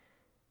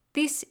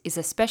This is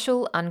a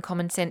special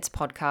Uncommon Sense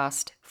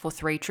podcast for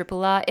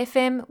 3RRR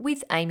FM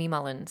with Amy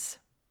Mullins.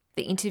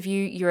 The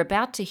interview you're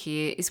about to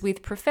hear is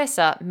with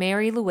Professor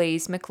Mary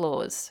Louise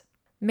McLaws.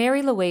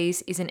 Mary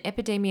Louise is an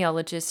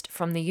epidemiologist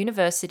from the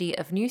University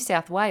of New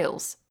South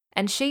Wales,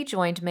 and she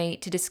joined me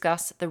to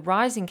discuss the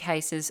rising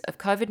cases of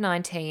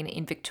COVID-19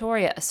 in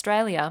Victoria,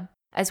 Australia,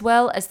 as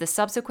well as the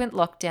subsequent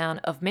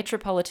lockdown of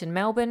metropolitan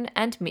Melbourne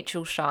and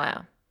Mitchell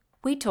Shire.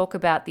 We talk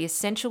about the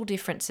essential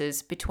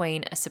differences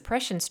between a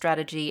suppression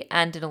strategy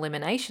and an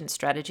elimination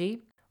strategy.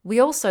 We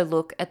also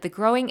look at the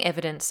growing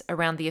evidence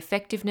around the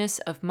effectiveness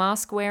of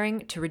mask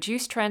wearing to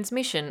reduce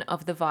transmission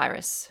of the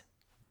virus.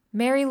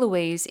 Mary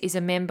Louise is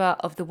a member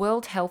of the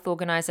World Health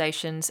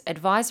Organization's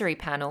Advisory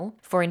Panel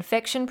for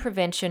Infection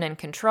Prevention and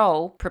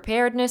Control,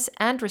 Preparedness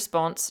and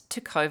Response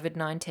to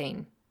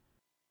COVID-19.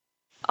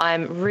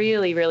 I'm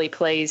really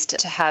pleased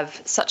to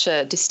have such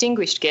a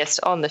distinguished guest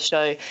on the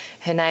show.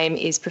 Her name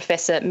is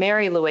Professor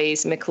Mary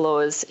Louise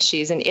McLaws.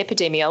 She's an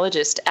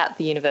epidemiologist at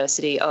the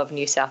University of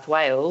New South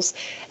Wales,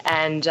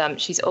 and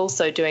she's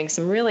also doing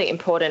some really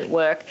important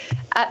work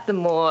at the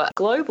more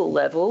global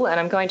level, and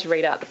I'm going to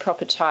read out the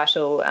proper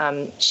title.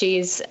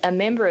 She's a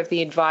member of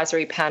the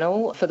Advisory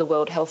Panel for the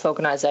World Health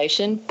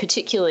Organization,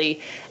 particularly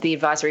the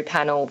Advisory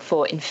Panel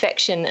for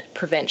Infection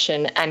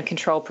Prevention and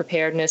Control,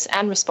 Preparedness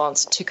and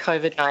Response to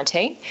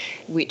COVID-19.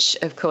 Which,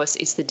 of course,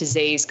 is the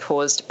disease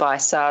caused by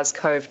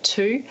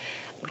SARS-CoV-2,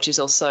 which is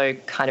also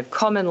kind of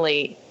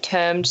commonly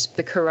termed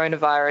the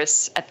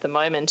coronavirus at the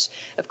moment.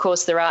 Of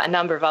course, there are a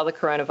number of other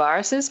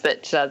coronaviruses,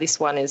 but this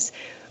one is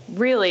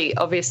really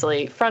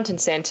obviously front and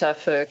centre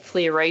for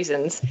clear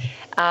reasons.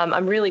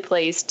 I'm really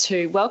pleased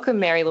to welcome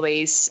Mary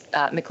Louise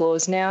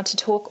McLaws now to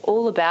talk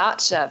all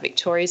about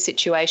Victoria's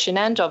situation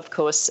and, of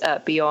course,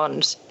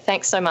 beyond.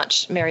 Thanks so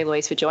much, Mary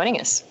Louise, for joining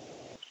us.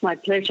 My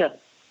pleasure.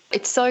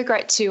 It's so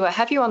great to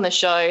have you on the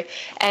show,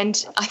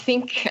 and I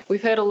think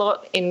we've heard a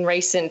lot in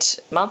recent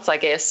months, I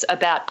guess,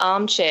 about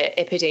armchair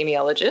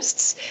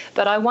epidemiologists,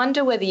 but I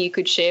wonder whether you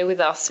could share with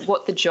us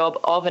what the job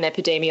of an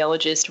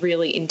epidemiologist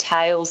really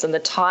entails and the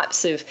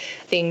types of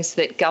things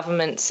that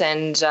governments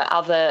and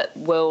other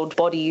world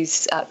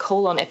bodies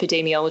call on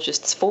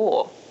epidemiologists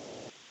for.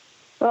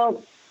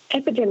 Well,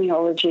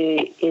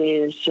 epidemiology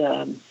is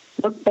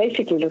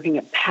basically looking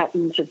at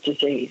patterns of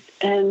disease.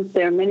 And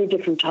there are many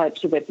different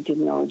types of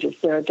epidemiologists.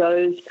 There are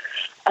those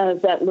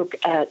that look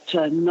at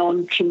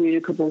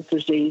non-communicable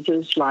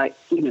diseases like,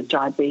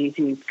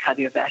 diabetes,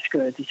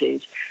 cardiovascular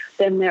disease.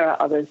 Then there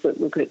are others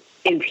that look at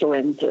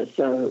influenza,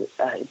 so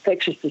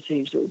infectious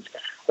diseases,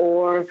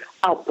 or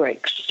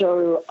outbreaks.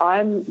 So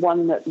I'm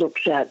one that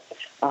looks at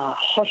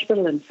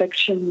hospital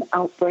infection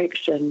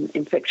outbreaks and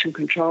infection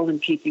control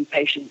and keeping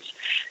patients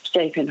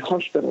safe in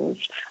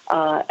hospitals.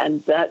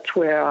 And that's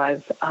where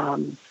I've,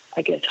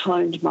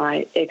 honed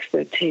my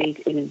expertise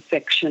in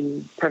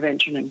infection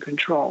prevention and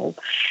control.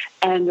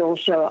 And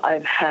also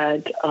I've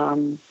had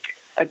some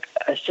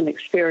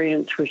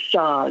experience with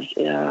SARS,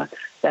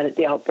 that at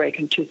the outbreak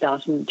in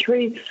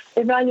 2003,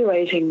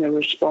 evaluating the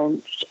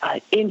response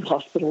in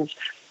hospitals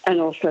and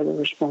also the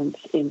response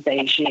in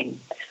Beijing.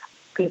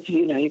 Because,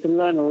 you can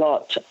learn a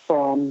lot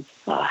from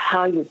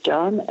how you've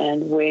done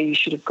and where you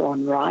should have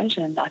gone right.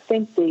 And I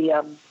think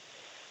the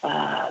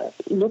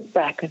look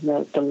back and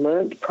the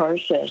learned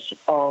process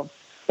of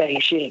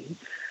Beijing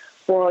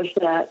was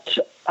that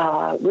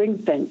ring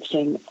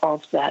fencing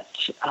of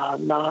that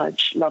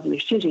large, lovely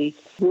city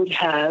would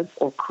have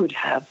or could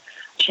have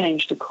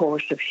changed the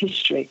course of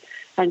history.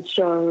 And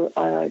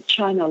so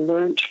China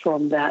learnt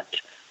from that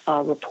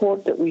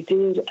report that we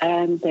did,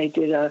 and they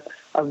did a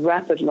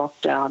rapid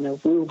lockdown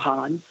of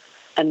Wuhan,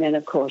 and then,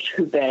 of course,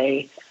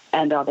 Hubei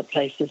and other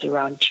places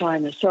around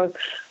China. So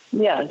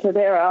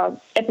there are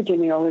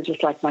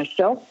epidemiologists like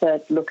myself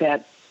that look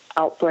at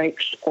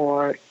outbreaks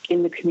or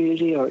in the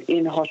community or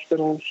in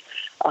hospitals,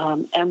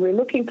 and we're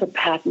looking for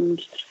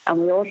patterns.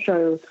 And we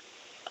also,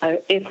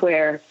 if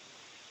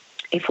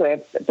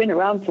we've been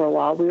around for a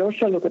while, we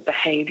also look at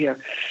behavior,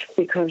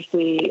 because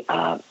the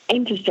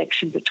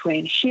intersection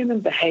between human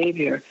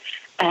behavior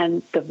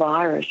and the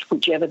virus,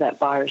 whichever that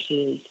virus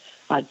is,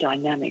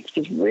 dynamics,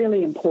 is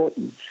really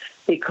important,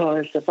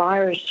 because the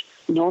virus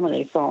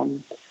normally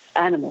from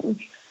animals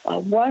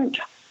won't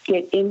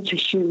get into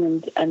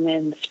humans and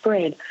then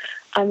spread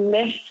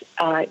unless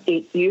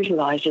it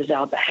utilizes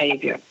our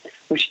behavior,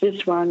 which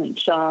this one and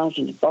SARS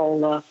and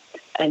Ebola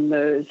and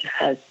MERS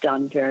has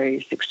done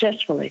very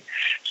successfully.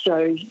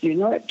 So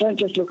don't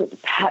just look at the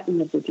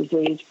pattern of the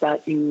disease,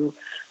 but you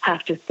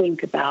have to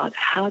think about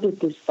how did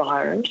this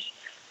virus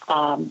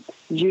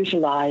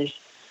utilize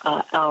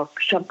our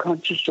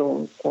subconscious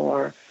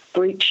or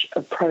breach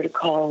of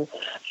protocol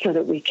so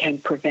that we can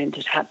prevent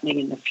it happening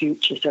in the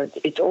future. So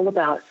it's all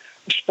about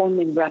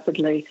responding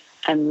rapidly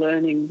and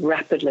learning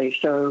rapidly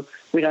so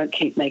we don't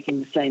keep making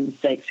the same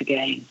mistakes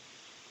again.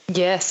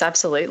 Yes,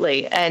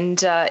 absolutely.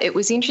 And it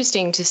was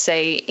interesting to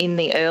see in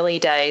the early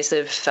days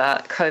of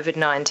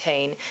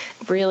COVID-19,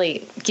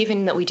 really,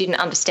 given that we didn't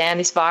understand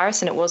this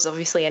virus and it was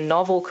obviously a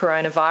novel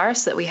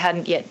coronavirus that we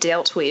hadn't yet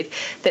dealt with,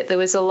 that there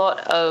was a lot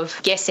of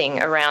guessing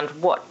around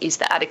what is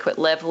the adequate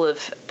level of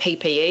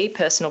PPE,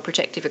 personal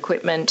protective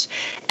equipment,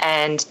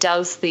 and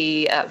does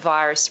the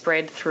virus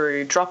spread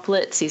through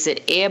droplets? Is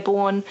it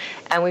airborne?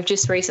 And we've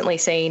just recently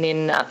seen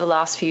in the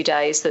last few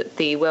days that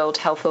the World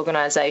Health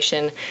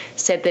Organization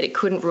said that it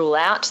couldn't rule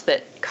out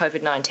that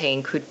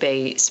COVID-19 could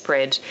be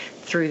spread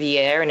through the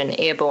air in an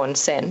airborne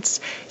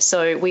sense.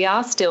 So we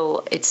are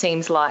still, it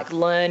seems like,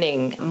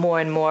 learning more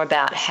and more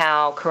about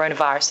how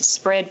coronavirus is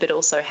spread, but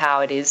also how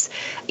it is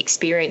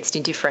experienced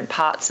in different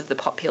parts of the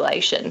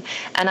population.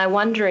 And I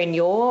wonder, in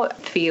your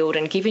field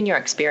and given your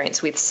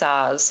experience with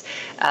SARS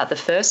the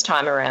first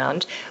time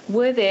around,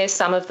 were there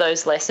some of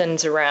those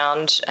lessons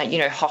around,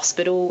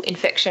 hospital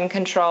infection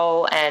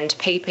control and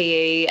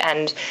PPE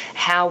and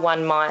how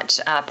one might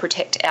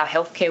protect our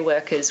healthcare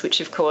workers, which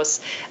of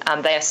course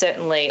they are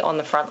certainly on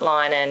the front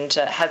line and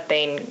have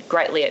been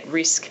greatly at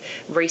risk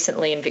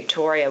recently in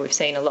Victoria. We've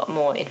seen a lot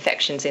more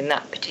infections in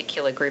that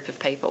particular group of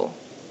people.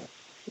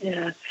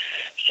 Yeah.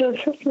 So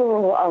first of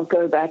all, I'll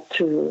go back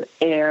to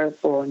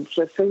airborne.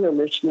 So for your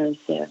listeners,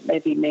 there may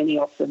be many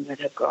of them that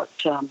have got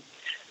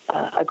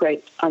a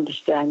great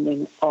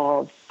understanding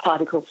of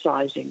particle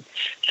sizing.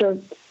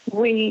 So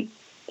we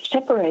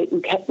separate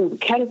and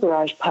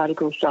categorize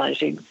particle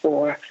sizing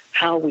for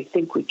how we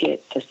think we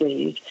get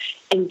disease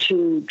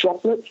into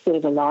droplets. They're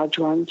the large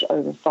ones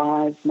over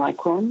 5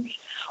 microns,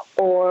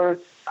 or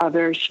are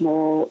very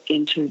small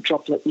into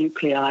droplet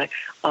nuclei,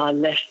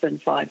 less than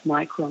 5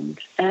 microns.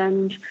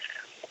 And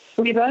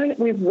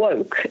we've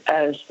woke,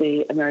 as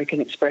the American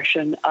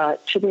expression,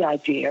 to the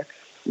idea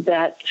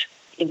that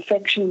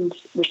infections,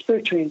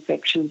 respiratory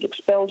infections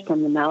expelled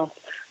from the mouth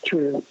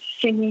through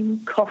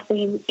singing,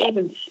 coughing,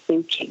 even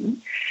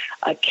speaking,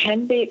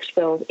 can be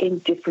expelled in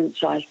different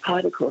sized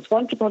particles.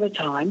 Once upon a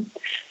time,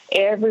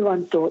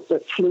 everyone thought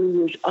that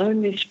flu was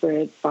only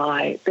spread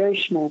by very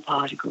small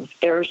particles,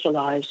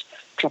 aerosolized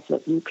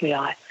droplet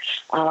nuclei.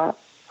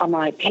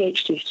 My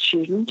PhD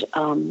student,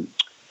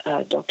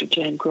 Dr.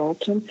 Jane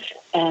Gralton,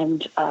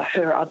 and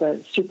her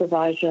other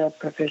supervisor,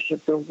 Professor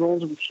Bill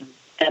Rawlinson,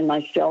 and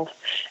myself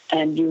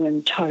and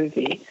Ewan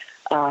Tovey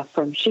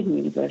from Sydney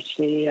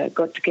University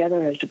got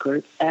together as a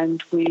group,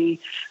 and we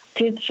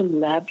did some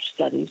lab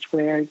studies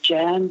where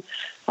Jan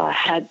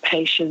had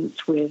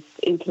patients with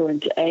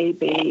influenza A,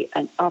 B,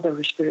 and other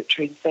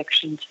respiratory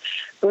infections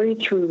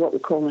breathe through what we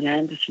call an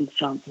Anderson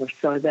sampler,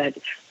 so that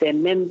their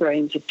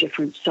membranes are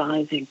different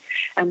sizing.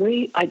 And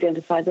we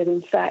identified that,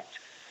 in fact,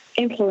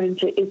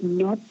 influenza is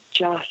not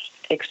just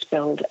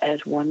expelled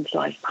as one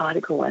size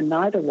particle, and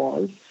neither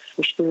was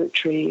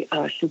respiratory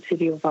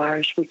syncytial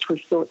virus, which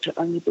was thought to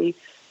only be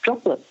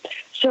droplet.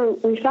 So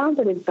we found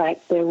that, in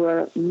fact, there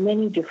were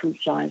many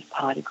different sized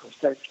particles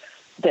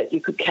that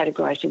you could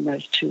categorize in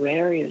those two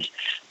areas.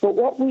 But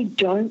what we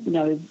don't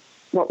know,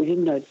 what we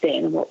didn't know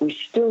then, and what we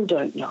still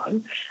don't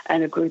know,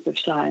 and a group of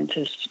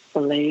scientists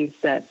believe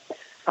that,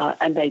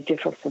 and they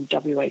differ from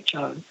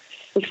WHO,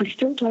 is we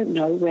still don't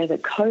know whether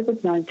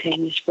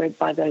COVID-19 is spread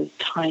by those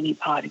tiny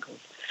particles.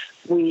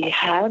 We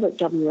have at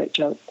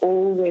WHO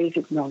always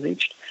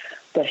acknowledged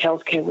that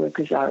healthcare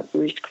workers are at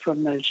risk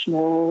from those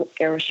small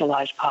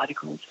aerosolized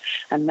particles,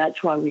 and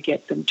that's why we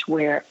get them to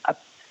wear a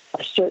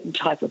certain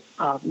type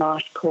of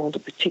mask called a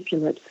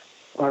particulate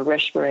or a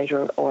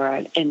respirator or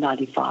an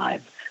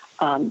N95.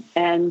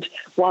 And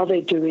while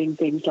they're doing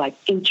things like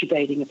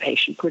intubating a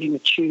patient, putting a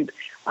tube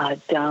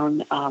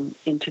down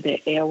into their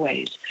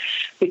airways,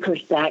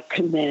 because that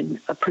can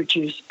then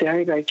produce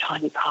very, very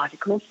tiny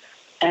particles.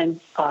 And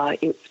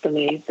it's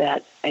believed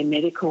that a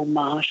medical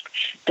mask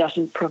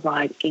doesn't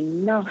provide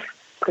enough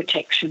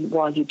protection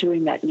while you're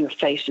doing that, and your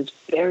face is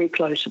very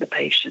close to the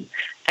patient,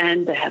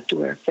 and they have to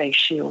wear a face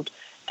shield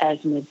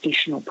as an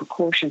additional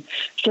precaution.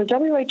 So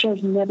WHO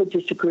has never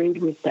disagreed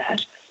with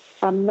that.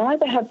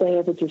 Neither have they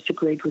ever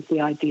disagreed with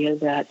the idea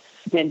that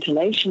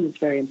ventilation is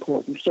very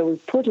important. So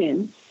we've put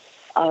in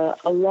a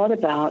lot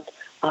about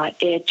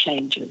air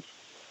changes.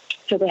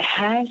 So there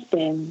has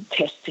been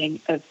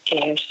testing of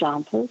air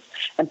samples,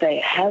 and they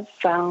have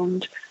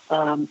found,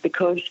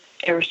 because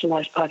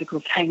aerosolized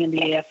particles hang in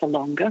the air for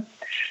longer,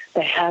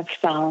 they have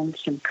found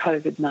some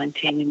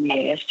COVID-19 in the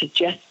air,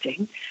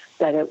 suggesting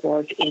that it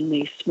was in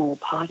these small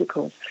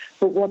particles.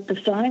 But what the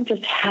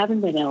scientists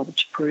haven't been able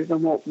to prove,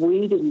 and what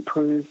we didn't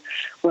prove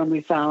when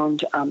we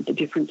found the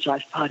different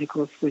sized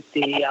particles with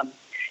the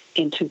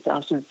in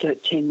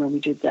 2013 when we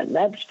did that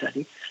lab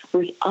study,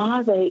 was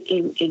are they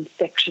in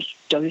infectious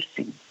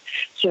dosing?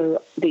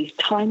 So these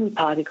tiny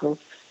particles,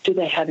 do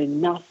they have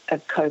enough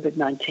of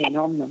COVID-19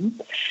 on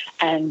them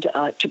and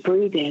to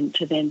breathe in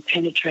to then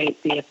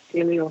penetrate the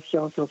epithelial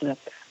cells or the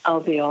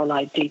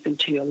alveoli deep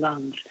into your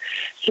lungs?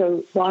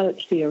 So while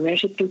it's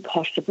theoretically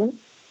possible,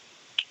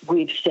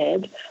 we've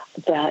said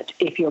that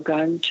if you're a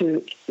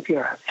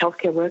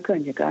healthcare worker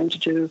and you're going to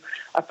do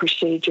a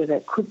procedure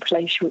that could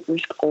place you at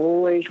risk,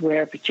 always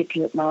wear a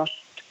particulate mask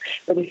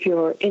But if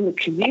you're in the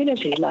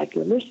community, like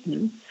you're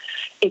listening,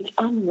 it's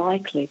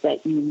unlikely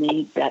that you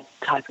need that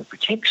type of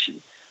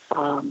protection.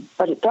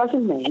 But it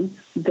doesn't mean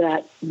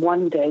that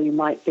one day you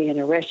might be in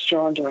a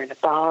restaurant or in a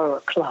bar or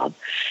a club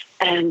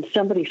and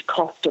somebody's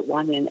coughed at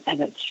one end and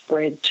it's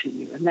spread to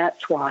you. And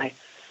that's why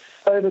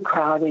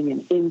overcrowding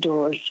in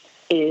indoors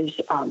is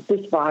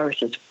this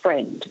virus's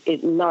friend.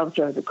 It loves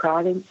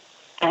overcrowding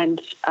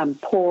and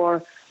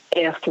poor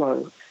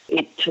airflow.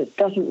 It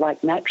doesn't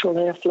like natural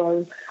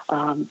airflow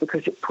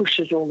because it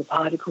pushes all the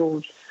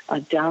particles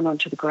down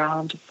onto the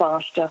ground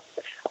faster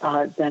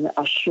than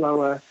a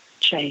slower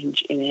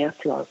change in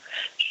airflow.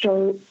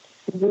 So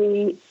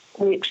we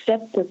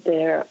accept that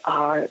there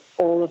are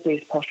all of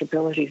these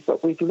possibilities,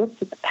 but we've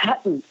looked at the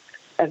pattern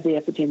of the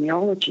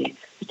epidemiology,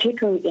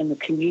 particularly in the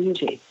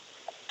community,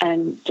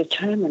 and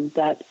determined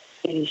that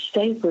it is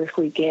safer if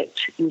we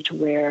get you to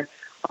wear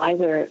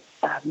either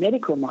a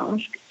medical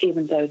mask,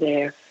 even though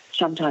they're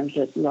sometimes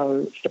at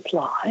low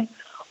supply,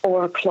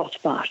 or a cloth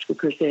mask,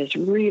 because there's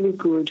really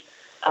good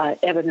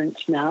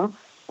evidence now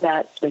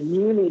that the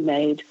newly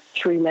made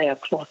 3-layer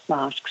cloth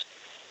masks,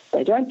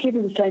 they don't give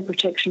you the same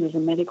protection as a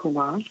medical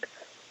mask,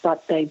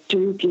 but they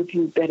do give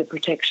you better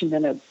protection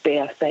than a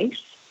bare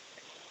face,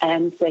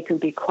 and they can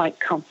be quite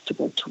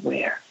comfortable to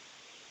wear.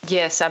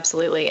 Yes,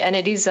 absolutely. And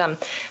it is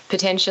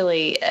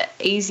potentially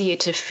easier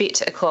to fit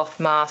a cloth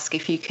mask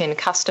if you can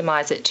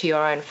customise it to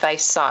your own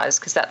face size,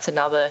 because that's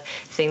another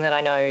thing that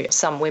I know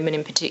some women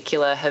in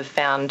particular have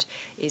found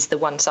is the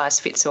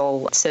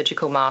one-size-fits-all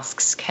surgical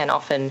masks can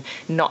often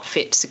not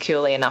fit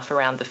securely enough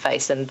around the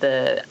face and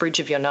the bridge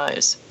of your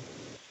nose.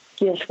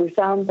 Yes, we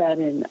found that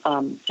in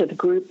so the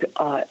group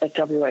at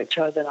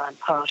WHO that I'm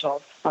part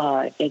of,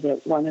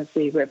 one of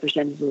the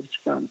representatives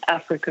from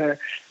Africa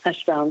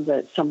has found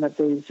that some of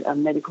these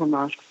medical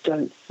masks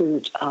don't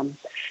suit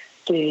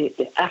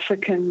the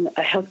African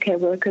healthcare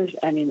workers,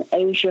 and in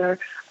Asia,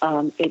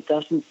 it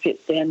doesn't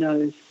fit their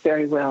nose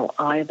very well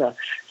either.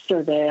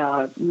 So they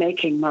are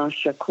making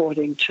masks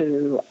according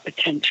to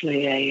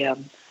potentially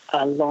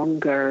a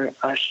longer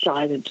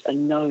sided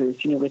nose,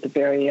 with a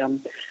very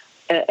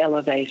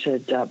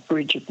elevated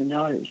bridge of the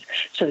nose,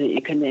 so that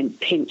you can then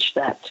pinch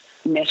that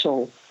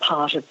metal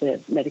part of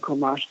the medical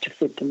mask to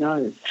fit the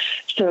nose.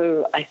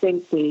 So I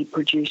think the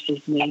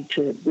producers need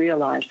to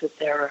realise that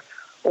there are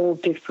all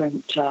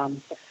different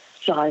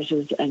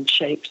sizes and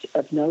shapes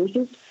of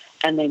noses,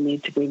 and they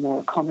need to be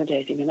more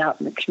accommodating. And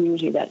out in the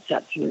community, that's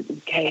absolutely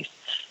the case.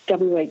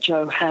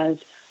 WHO has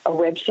a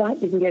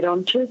website you can get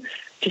onto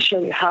to show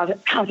you how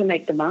to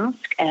make the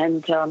mask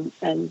and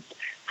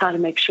how to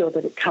make sure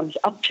that it comes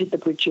up to the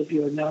bridge of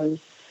your nose,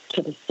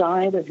 to the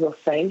side of your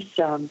face,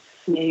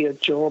 near your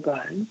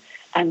jawbone,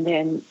 and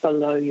then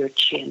below your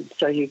chin,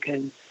 so you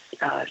can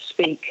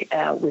speak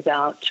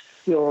without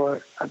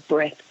your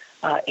breath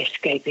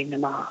escaping the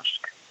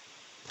mask.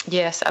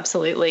 Yes,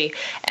 absolutely.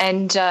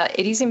 And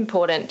it is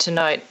important to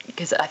note,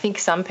 because I think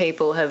some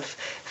people have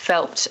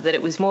felt that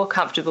it was more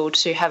comfortable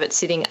to have it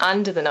sitting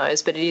under the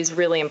nose, but it is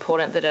really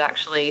important that it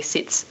actually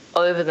sits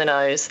over the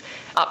nose,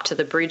 up to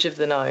the bridge of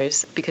the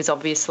nose, because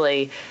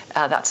obviously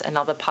that's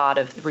another part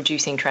of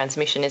reducing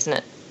transmission, isn't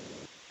it?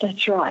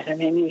 That's right. I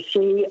mean, you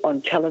see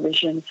on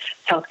television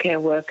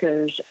healthcare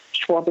workers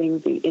swabbing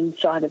the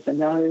inside of the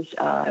nose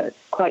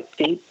quite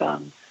deep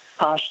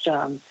past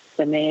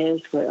the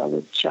nares,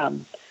 which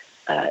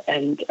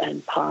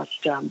and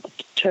past the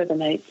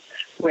turbinates,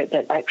 where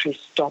that actually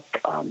stop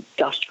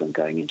dust from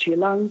going into your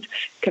lungs.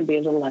 Can be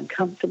a little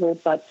uncomfortable,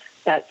 but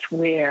that's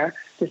where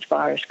this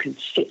virus can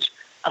sit.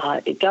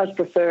 It does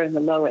prefer in the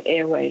lower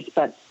airways,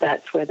 but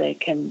that's where they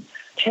can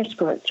test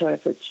for it. So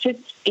if it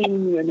sits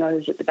in your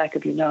nose, at the back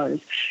of your nose,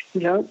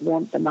 you don't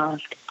want the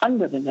mask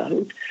under the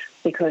nose,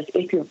 because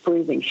if you're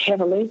breathing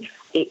heavily,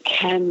 it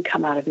can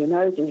come out of your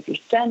nose. And if you're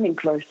standing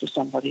close to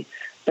somebody,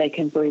 they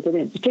can breathe it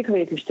in,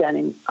 particularly if you're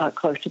standing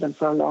close to them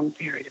for a long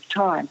period of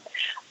time.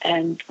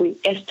 And we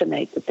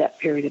estimate that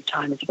period of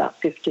time is about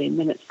 15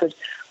 minutes. But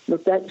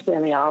look, that's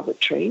fairly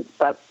arbitrary,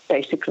 but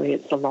basically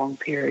it's a long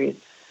period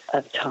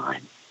of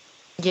time.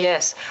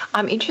 Yes,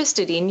 I'm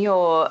interested in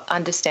your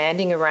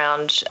understanding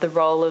around the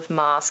role of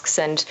masks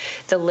and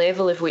the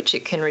level of which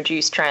it can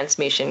reduce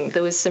transmission.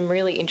 There was some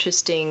really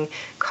interesting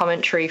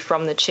commentary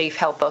from the Chief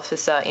Health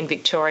Officer in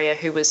Victoria,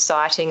 who was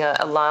citing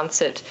a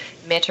Lancet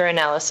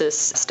meta-analysis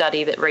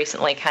study that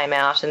recently came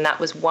out, and that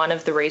was one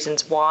of the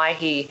reasons why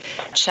he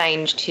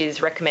changed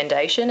his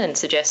recommendation and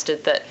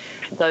suggested that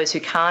those who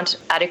can't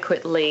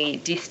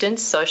adequately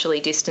socially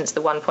distance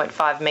the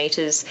 1.5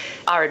 metres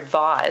are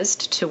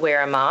advised to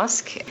wear a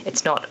mask.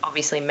 It's not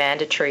obviously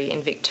mandatory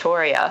in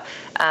Victoria,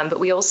 but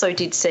we also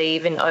did see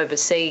even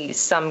overseas,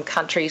 some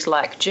countries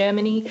like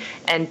Germany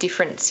and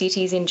different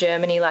cities in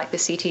Germany, like the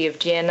city of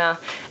Vienna,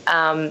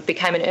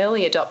 became an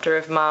early adopter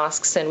of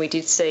masks, and we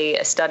did see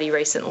a study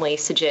recently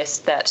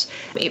suggest that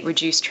it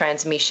reduced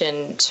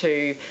transmission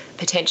to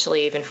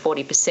potentially even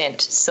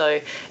 40%.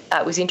 So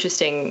it was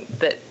interesting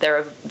that there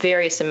are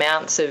various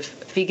amounts of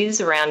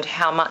figures around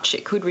how much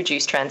it could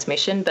reduce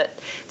transmission, but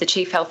the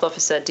Chief Health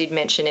Officer did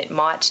mention it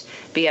might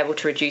be able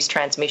to reduce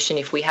transmission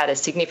if we had a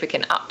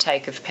significant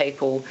uptake of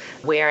people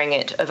wearing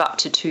it of up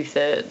to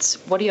 2/3.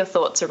 What are your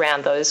thoughts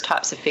around those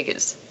types of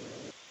figures?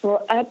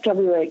 Well, at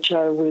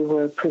WHO, we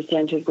were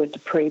presented with the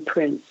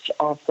preprints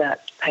of that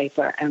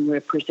paper, and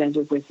we're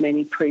presented with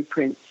many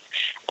preprints.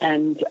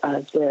 And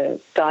the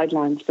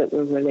guidelines that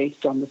were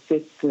released on the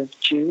 5th of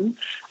June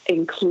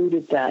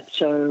included that.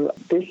 So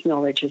this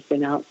knowledge has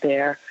been out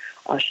there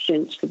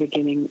since the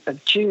beginning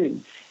of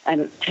June.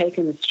 And it's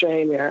taken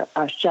Australia,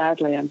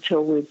 sadly,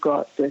 until we've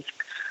got this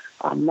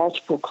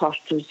multiple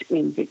clusters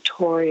in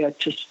Victoria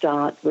to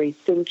start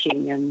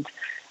rethinking. And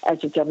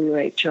as a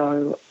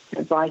WHO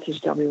advisor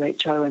to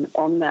WHO, and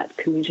on that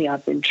committee,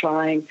 I've been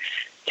trying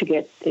to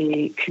get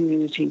the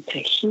community to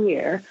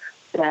hear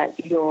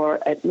that you're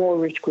at more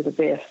risk with a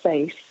bare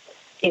face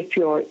if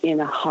you're in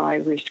a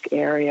high-risk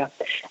area.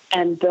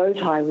 And those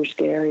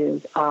high-risk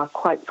areas are,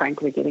 quite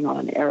frankly, getting on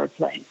an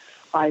aeroplane.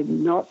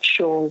 I'm not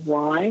sure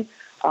why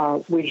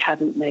we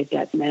haven't made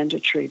that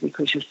mandatory,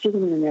 because you're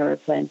sitting in an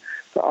aeroplane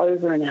for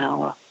over an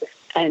hour,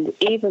 and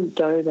even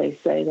though they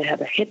say they have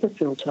a HEPA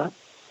filter,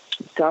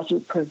 it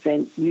doesn't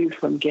prevent you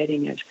from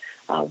getting it.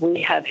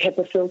 We have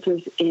HEPA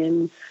filters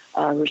in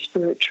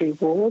respiratory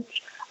wards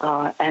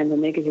and the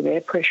negative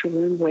air pressure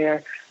room,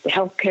 where the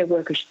healthcare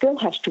worker still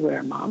has to wear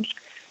a mask,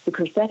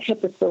 because that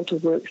HEPA filter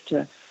works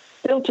to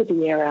filter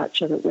the air out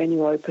so that when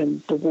you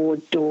open the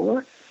ward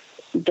door,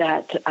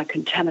 that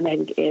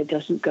contaminated air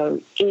doesn't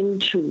go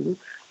into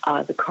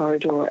the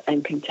corridor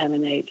and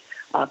contaminate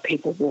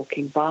people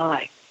walking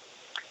by.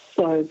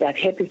 So that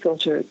HEPA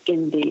filter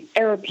in the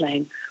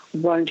aeroplane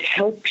won't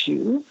help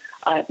you.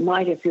 It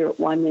might if you're at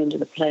one end of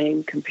the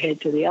plane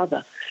compared to the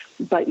other,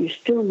 but you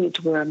still need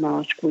to wear a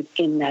mask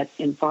within that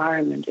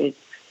environment.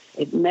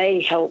 It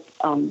may help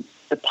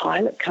the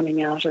pilot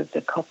coming out of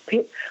the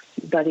cockpit,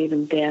 but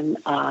even then,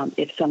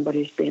 if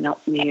somebody's been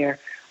up near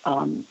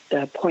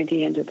the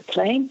pointy end of the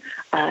plane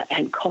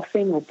and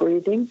coughing or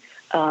breathing,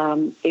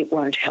 it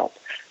won't help.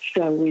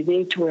 So we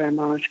need to wear a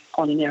mask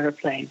on an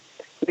aeroplane.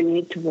 We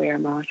need to wear a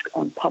mask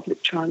on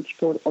public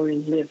transport or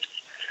in lifts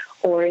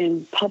or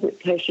in public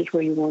places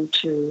where you want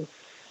to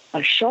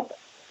shop,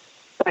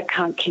 but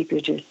can't keep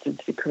your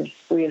distance, because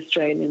we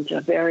Australians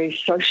are very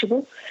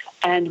sociable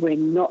and we're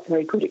not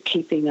very good at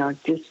keeping our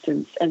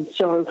distance. And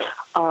so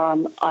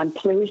I'm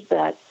pleased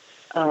that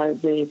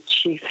the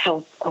chief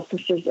health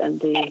officers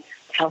and the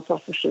health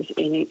officers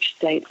in each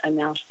state are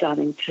now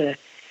starting to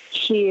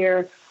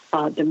hear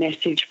the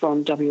message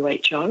from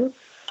WHO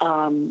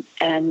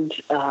and,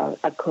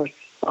 of course,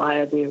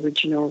 via the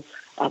original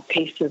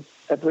piece of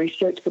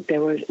research, but there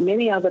were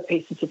many other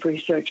pieces of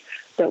research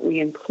that we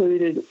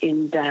included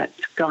in that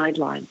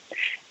guideline.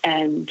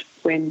 And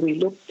when we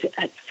looked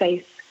at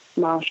face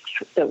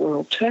masks that were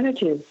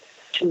alternative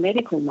to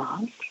medical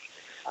masks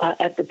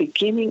at the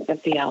beginning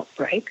of the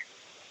outbreak,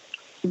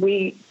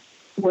 we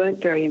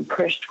weren't very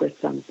impressed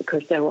with them,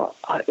 because they were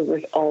it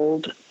was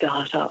old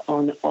data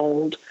on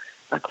old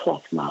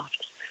cloth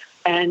masks.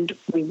 And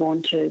we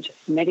wanted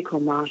medical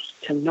masks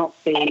to not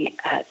be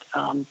at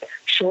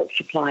short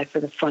supply for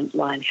the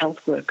frontline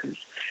health workers.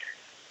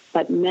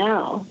 But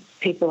now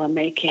people are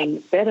making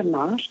better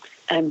masks,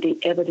 and the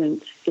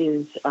evidence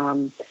is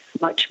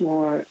much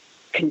more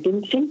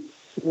convincing,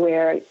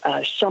 where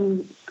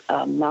some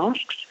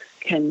masks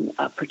can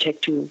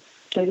protect you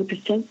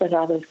 30%, but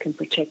others can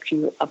protect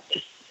you up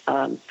to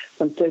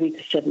from 30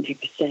 to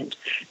 70%.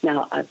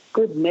 Now, a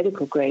good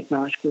medical grade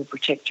mask will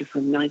protect you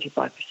from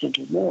 95%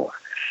 or more.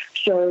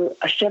 So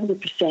a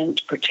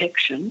 70%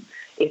 protection,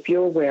 if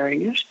you're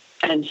wearing it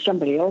and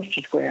somebody else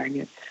is wearing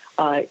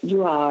it,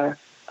 you are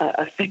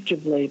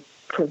effectively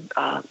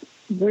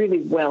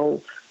really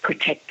well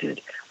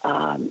protected.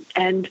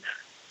 And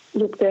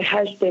look, there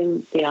has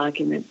been the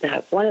argument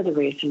that one of the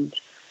reasons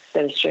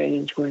that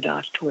Australians weren't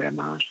asked to wear a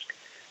mask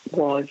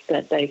was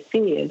that they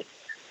feared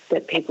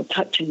that people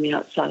touching the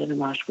outside of the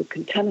mask would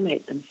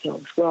contaminate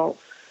themselves. Well,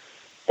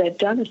 they've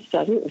done a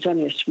study. It was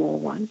only a small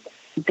one.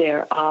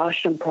 There are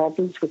some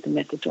problems with the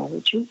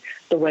methodology,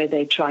 the way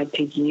they tried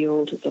to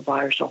yield the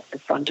virus off the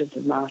front of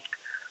the mask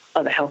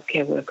of a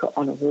healthcare worker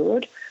on a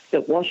ward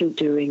that wasn't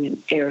doing an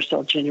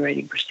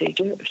aerosol-generating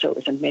procedure, so it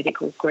was a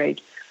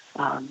medical-grade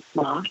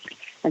mask.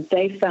 And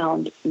they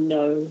found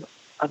no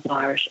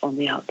virus on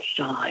the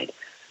outside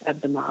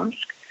of the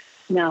mask.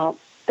 Now,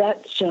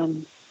 that's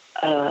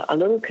a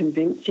little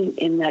convincing,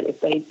 in that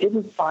if they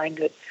didn't find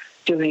it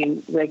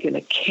doing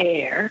regular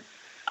care,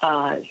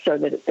 so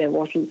that there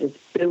wasn't this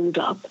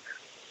build-up,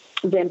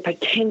 then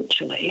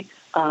potentially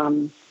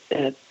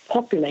the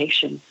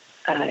population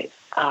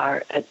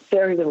are at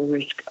very little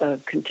risk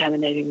of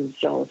contaminating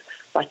themselves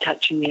by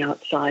touching the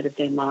outside of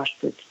their mask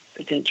that's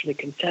potentially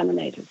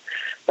contaminated.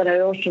 But I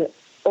also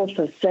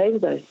say to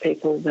those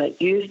people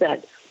that use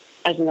that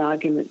as an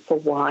argument for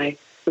why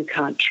we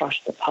can't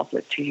trust the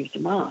public to use a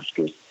mask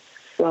is,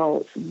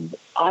 well,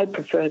 I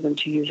prefer them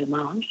to use a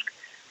mask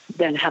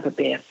than have a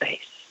bare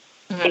face.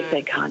 If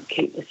they can't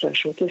keep the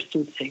social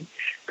distancing.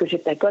 Because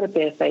if they've got a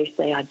bare face,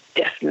 they are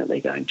definitely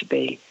going to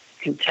be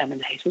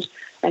contaminated.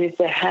 And if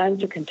their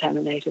hands are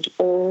contaminated,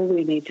 all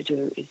we need to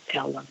do is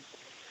tell them.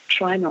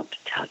 try not to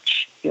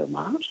touch your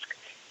mask.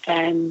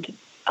 And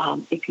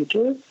if you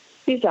do,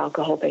 use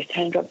alcohol-based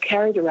hand rub,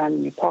 carry it around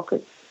in your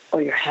pocket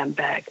or your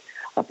handbag.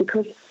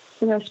 Because,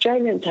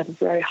 Australians have a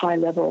very high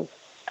level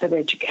of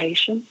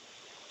education,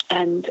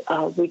 and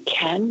we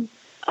can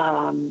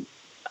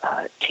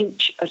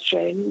teach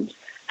Australians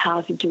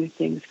how to do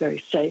things very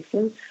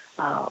safely.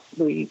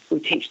 We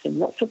teach them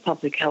lots of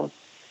public health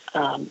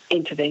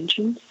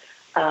interventions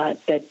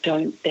that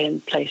don't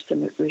then place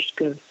them at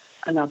risk of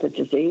another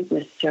disease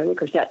necessarily,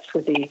 because that's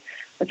what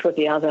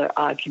the other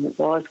argument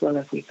was. Well,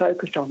 if we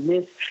focus on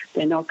this,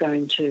 they're not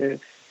going to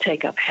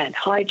take up hand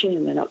hygiene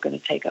and they're not going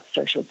to take up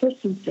social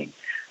distancing.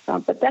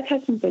 But that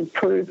hasn't been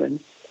proven,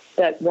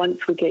 that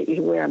once we get you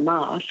to wear a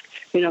mask,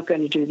 you're not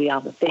going to do the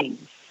other things.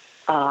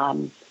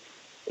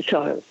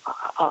 So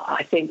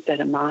I think that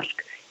a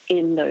mask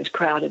in those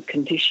crowded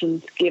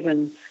conditions,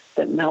 given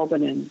that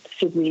Melbourne and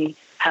Sydney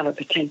have a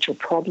potential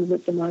problem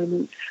at the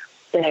moment,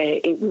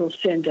 it will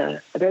send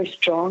a very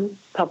strong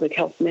public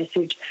health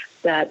message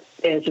that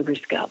there's a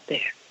risk out there.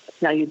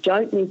 Now, you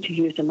don't need to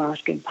use a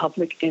mask in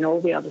public in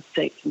all the other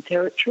states and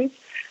territories,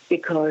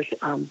 because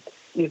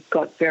you've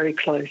got very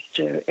close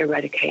to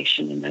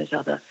eradication in those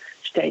other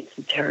states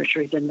and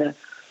territories, and the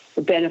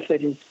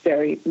benefit is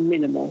very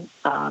minimal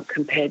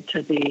compared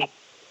to the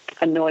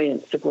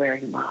annoyance of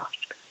wearing a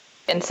mask.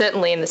 And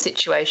certainly in the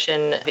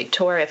situation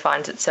Victoria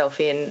finds itself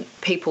in,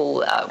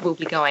 people will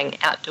be going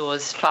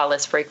outdoors far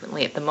less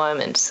frequently at the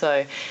moment,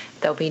 so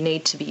they'll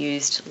need to be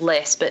used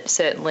less, but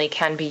certainly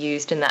can be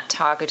used in that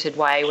targeted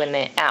way when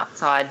they're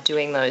outside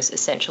doing those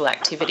essential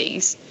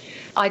activities.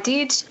 I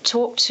did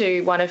talk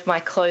to one of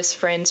my close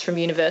friends from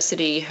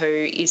university who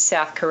is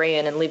South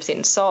Korean and lives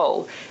in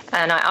Seoul,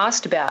 and I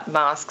asked about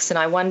masks, and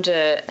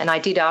I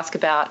did ask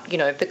about,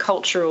 the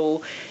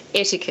cultural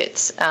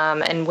etiquettes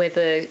and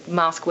whether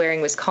mask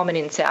wearing was common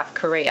in South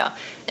Korea.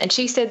 And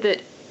she said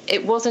that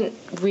it wasn't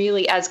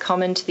really as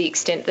common to the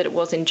extent that it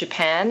was in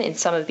Japan, in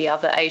some of the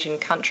other Asian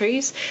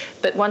countries.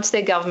 But once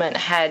their government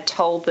had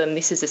told them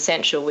this is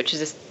essential, which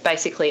is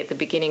basically at the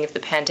beginning of the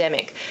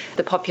pandemic,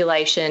 the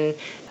population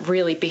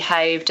really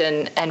behaved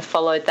and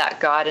followed that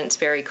guidance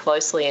very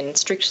closely and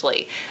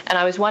strictly. And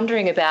I was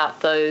wondering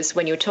about those,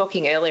 when you were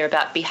talking earlier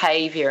about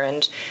behaviour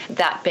and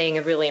that being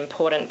a really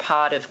important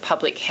part of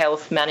public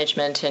health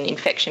management and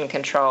infection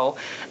control,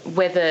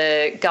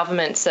 whether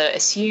governments are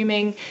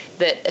assuming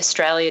that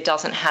Australia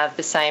doesn't have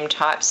the same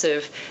types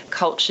of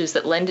cultures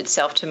that lend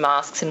itself to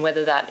masks, and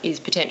whether that is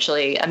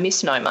potentially a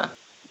misnomer.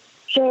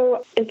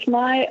 So it's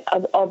my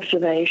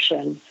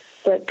observation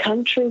that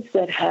countries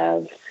that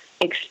have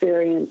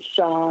experienced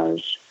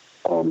SARS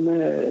or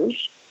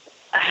MERS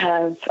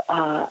have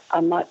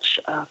a much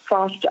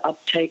faster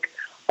uptake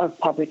of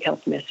public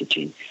health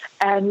messaging,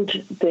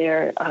 and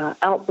their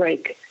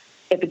outbreak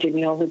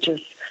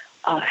epidemiologists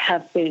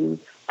have been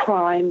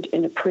primed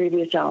in a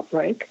previous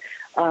outbreak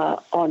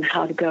on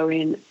how to go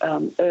in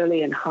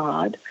early and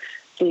hard.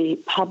 The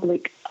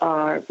public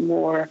are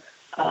more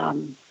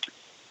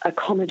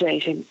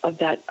accommodating of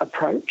that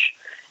approach,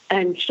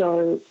 and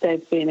so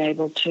they've been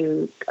able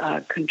to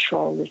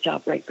control this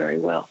outbreak very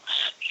well.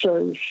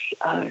 So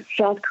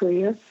South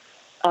Korea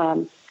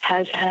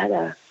has had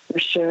a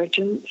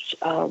resurgence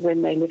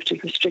when they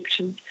lifted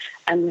restrictions,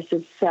 and this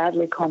is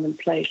sadly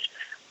commonplace.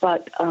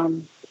 But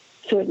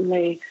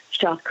certainly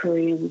South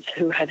Koreans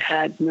who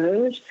had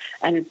MERS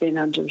and had been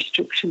under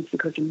restrictions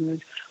because of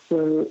MERS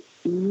were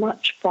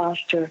much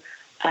faster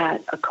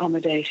at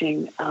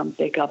accommodating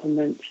their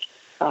government's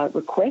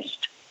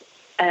request.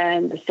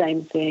 And the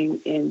same thing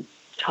in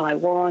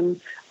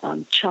Taiwan,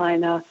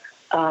 China.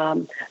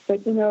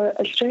 But,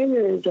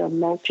 Australia is a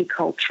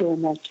multicultural,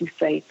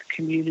 multi-faith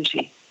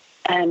community.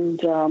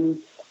 And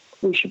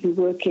we should be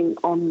working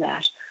on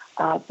that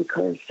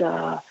because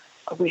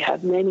we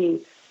have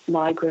many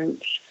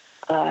migrants,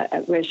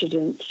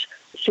 residents,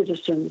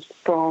 citizens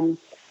from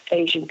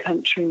Asian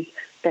countries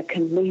that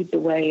can lead the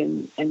way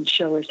and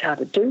show us how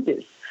to do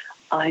this.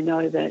 I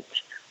know that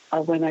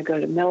when I go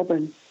to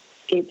Melbourne,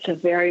 it's a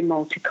very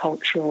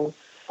multicultural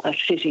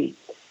city,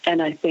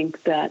 and I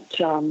think that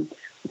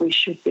we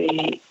should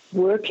be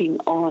working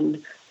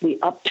on the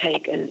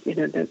uptake and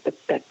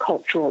that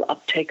cultural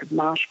uptake of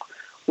mask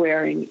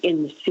wearing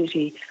in the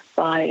city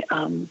by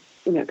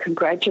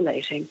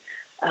congratulating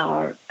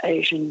our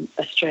Asian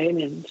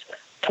Australians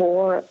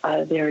for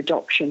their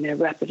adoption, their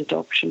rapid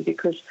adoption,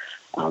 because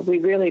we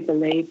really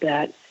believe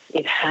that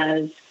it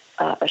has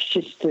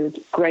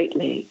assisted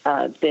greatly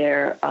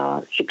their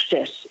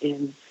success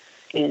in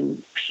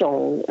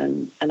Seoul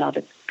and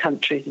other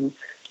countries, in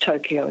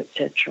Tokyo,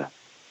 etc.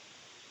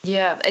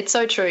 Yeah, it's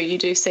so true. You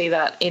do see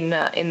that in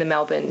the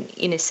Melbourne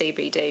inner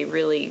CBD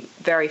really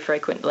very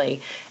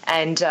frequently.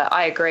 And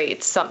I agree,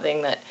 it's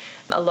something that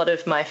a lot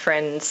of my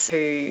friends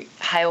who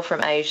hail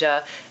from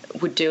Asia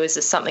would do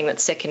as something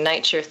that's second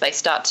nature. If they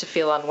start to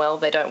feel unwell,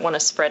 they don't want to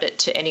spread it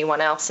to anyone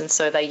else, and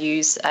so they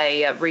use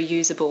a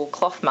reusable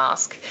cloth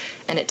mask,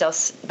 and it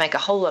does make a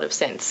whole lot of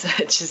sense.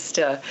 It's just,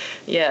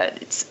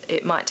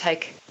 it might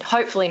take,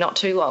 hopefully not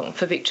too long,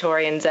 for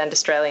Victorians and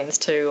Australians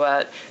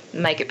to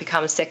make it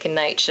become second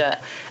nature.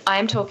 I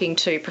am talking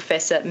to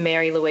Professor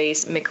Mary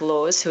Louise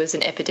McLaws, who is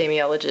an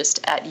epidemiologist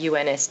at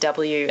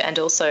UNSW and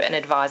also an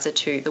advisor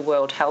to the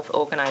World Health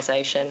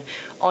Organization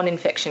on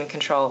infection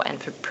control and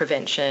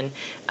prevention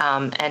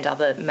and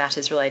other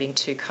matters relating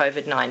to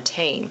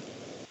COVID-19.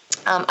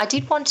 I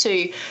did want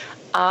to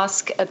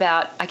ask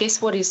about, I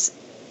guess, what is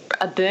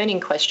a burning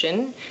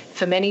question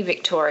for many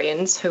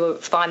Victorians who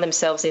find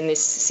themselves in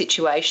this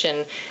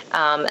situation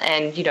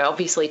and, you know,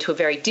 obviously to a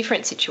very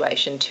different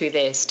situation to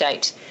their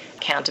state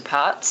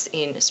counterparts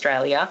in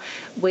Australia.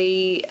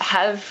 We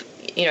have,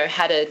 you know,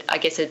 had a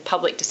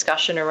public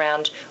discussion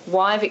around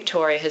why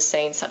Victoria has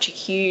seen such a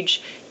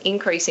huge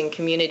increase in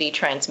community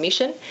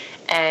transmission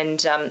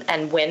and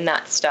when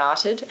that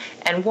started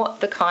and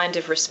what the kind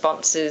of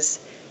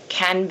responses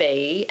can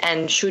be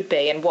and should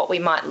be and what we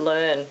might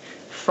learn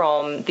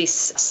from this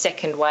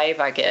second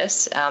wave, I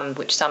guess,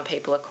 which some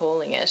people are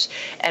calling it.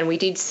 And we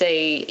did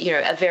see, you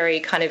know, a very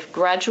kind of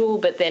gradual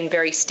but then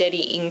very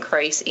steady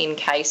increase in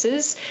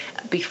cases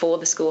before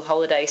the school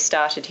holidays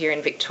started here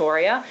in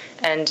Victoria.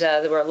 And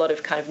there were a lot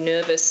of kind of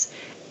nervous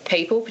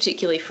people,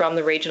 particularly from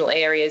the regional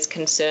areas,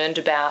 concerned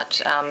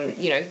about,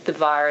 the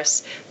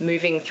virus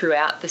moving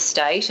throughout the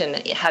state and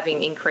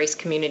having increased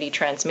community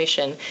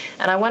transmission.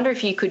 And I wonder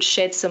if you could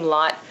shed some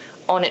light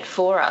on it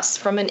for us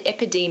from an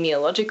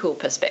epidemiological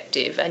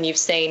perspective. And you've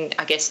seen,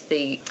 I guess,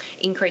 the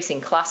increase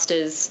in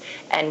clusters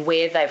and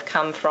where they've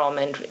come from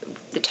and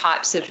the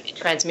types of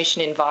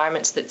transmission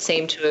environments that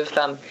seem to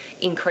have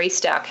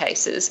increased our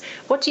cases.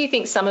 What do you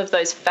think some of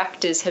those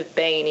factors have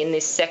been in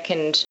this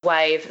second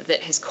wave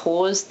that has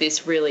caused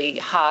this really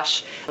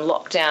harsh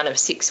lockdown of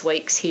 6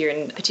 weeks here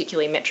in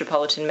particularly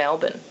metropolitan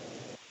Melbourne?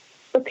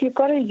 Look, you've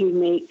got a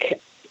unique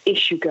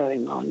issue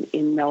going on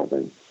in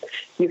Melbourne.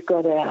 You've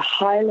got a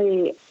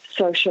highly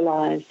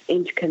socialised,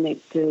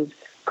 interconnected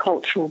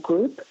cultural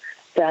group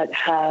that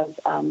have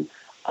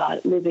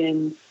live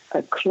in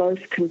close,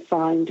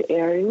 confined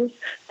areas,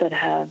 that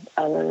have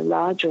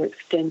large or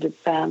extended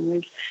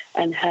families,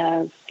 and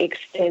have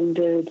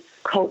extended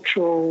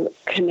cultural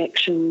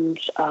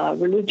connections,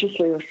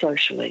 religiously or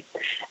socially.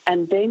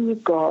 And then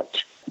you've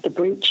got the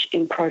breach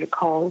in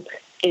protocol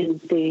in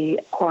the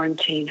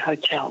quarantine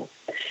hotel.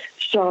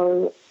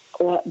 So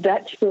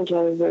that spilled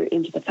over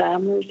into the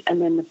families,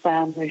 and then the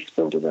families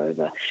spilled it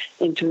over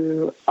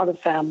into other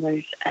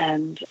families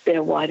and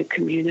their wider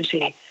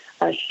community.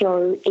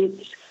 So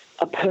it's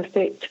a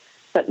perfect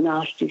but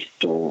nasty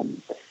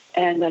storm.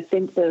 And I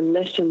think the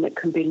lesson that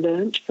can be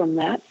learnt from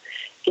that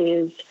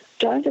is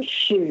don't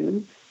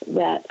assume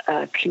that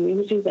a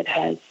community that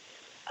has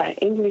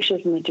English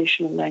as an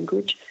additional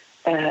language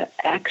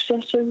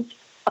accesses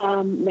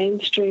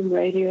mainstream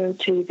radio,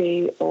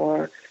 TV,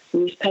 or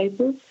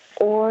newspapers,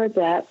 or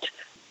that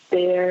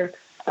their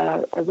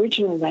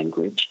original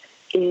language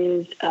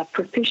is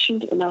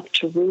proficient enough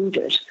to read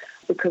it,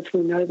 because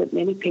we know that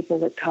many people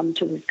that come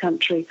to this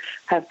country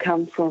have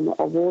come from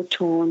a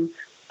war-torn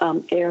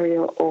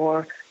area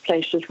or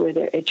places where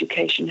their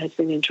education has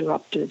been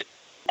interrupted.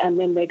 And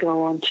then they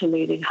go on to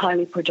leading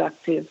highly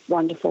productive,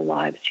 wonderful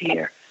lives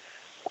here.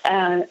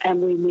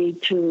 And we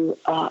need to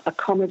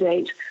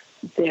accommodate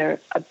their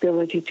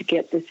ability to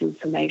get this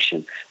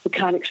information. We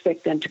can't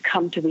expect them to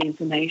come to the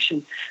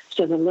information.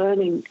 So the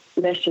learning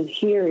lesson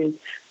here is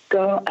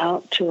go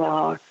out to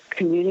our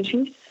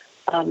communities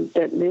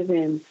that live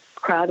in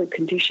crowded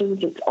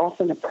conditions. It's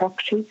often a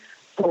proxy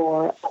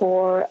for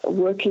poor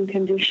working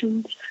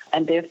conditions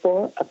and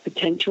therefore a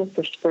potential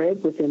for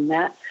spread within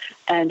that,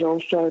 and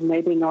also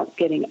maybe not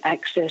getting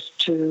access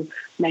to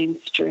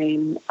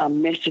mainstream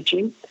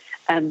messaging,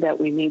 and that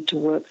we need to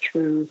work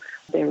through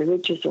their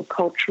religious or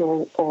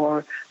cultural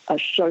or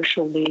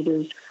social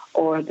leaders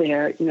or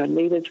their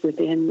leaders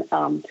within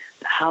the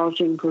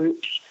housing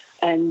groups.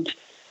 And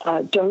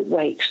don't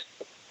wait.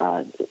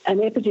 An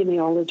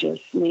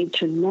epidemiologist need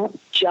to not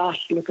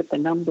just look at the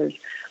numbers,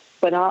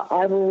 but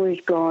I've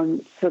always gone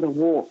for the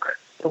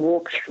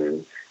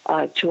walkthrough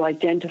to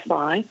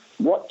identify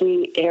what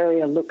the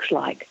area looks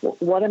like.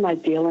 What am I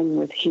dealing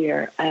with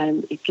here?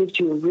 And it gives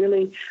you a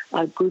really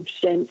good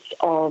sense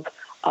of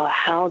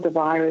how the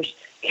virus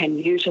can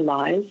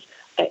utilize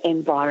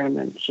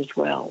environments as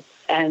well.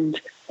 And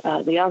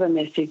the other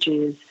message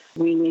is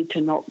we need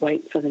to not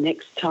wait for the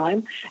next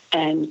time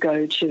and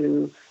go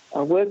to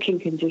working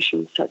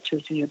conditions such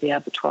as the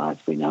abattoirs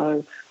we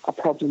know are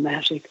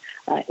problematic,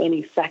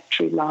 any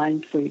factory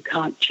lines where you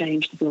can't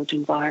change the built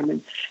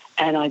environment,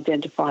 and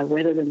identify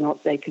whether or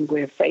not they can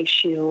wear face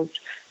shields,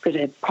 because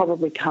they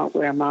probably can't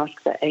wear a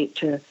mask for 8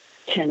 to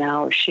 10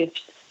 hour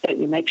shifts. That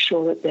you make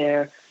sure that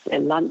their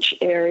lunch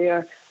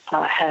area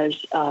has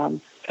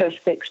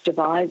perspex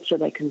divide so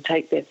they can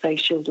take their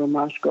face shield or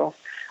mask off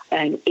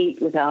and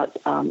eat without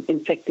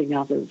infecting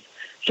others.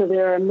 So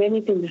there are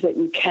many things that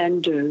you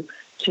can do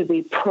to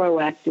be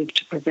proactive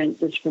to prevent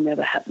this from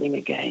ever happening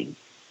again.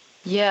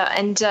 Yeah,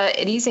 and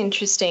it is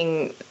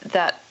interesting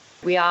that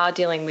we are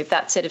dealing with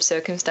that set of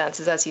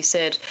circumstances, as you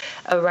said,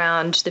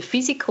 around the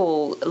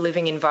physical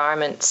living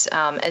environments,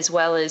 as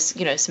well as,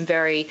 some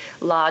very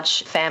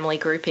large family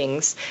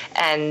groupings.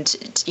 And,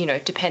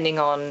 depending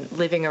on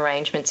living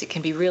arrangements, it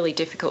can be really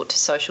difficult to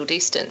social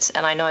distance.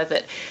 And I know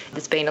that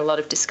there's been a lot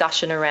of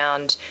discussion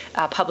around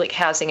public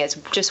housing as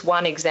just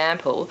one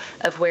example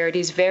of where it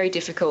is very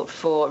difficult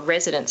for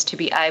residents to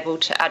be able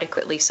to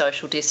adequately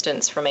social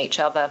distance from each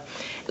other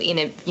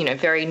in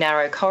very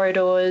narrow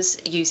corridors,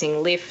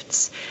 using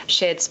lifts,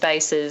 shared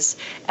spaces,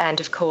 and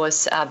of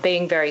course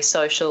being very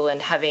social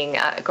and having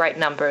a great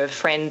number of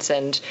friends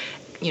and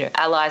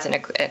allies and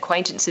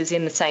acquaintances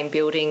in the same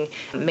building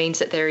means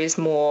that there is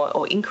more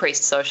or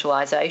increased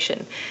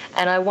socialisation.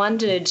 And I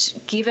wondered,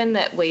 given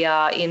that we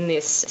are in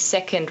this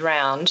second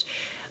round,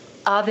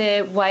 are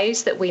there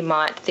ways that we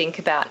might think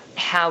about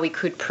how we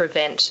could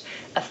prevent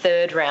a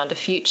third round of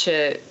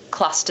future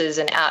clusters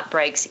and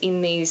outbreaks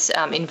in these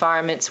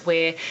environments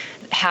where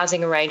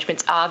housing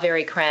arrangements are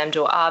very crammed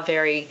or are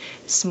very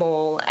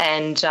small,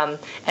 and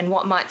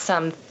what might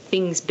some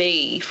things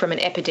be from an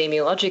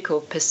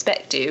epidemiological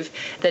perspective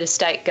that a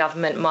state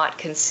government might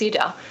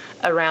consider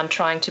around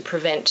trying to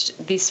prevent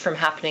this from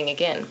happening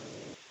again?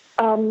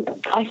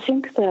 I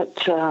think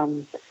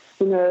that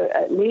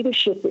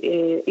leadership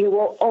is, you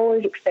will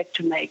always expect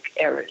to make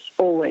errors,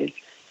 always,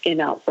 in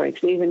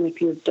outbreaks, even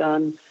if you've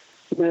done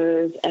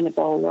MERS and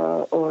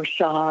Ebola or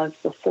SARS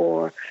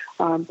before.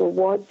 But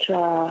what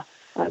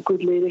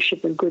good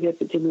leadership and good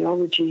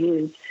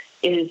epidemiology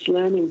is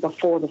learning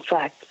before the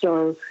fact.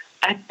 So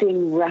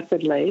acting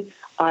rapidly,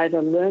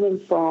 either learning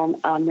from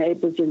our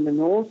neighbours in the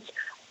north,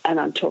 and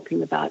I'm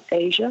talking about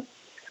Asia,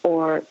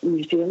 or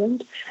New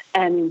Zealand,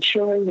 and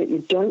ensuring that you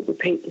don't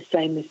repeat the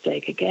same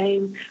mistake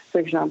again. For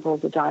example,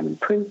 the Diamond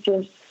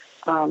Princess,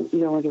 you don't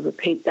want to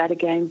repeat that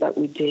again, but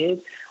we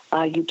did.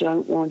 You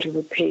don't want to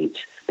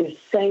repeat the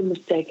same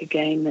mistake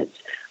again, that's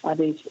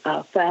these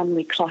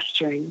family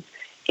clusterings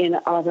in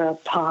other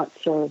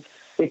parts of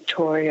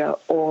Victoria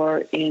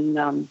or in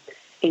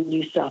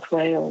New South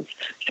Wales.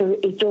 So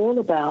it's all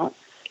about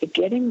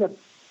getting the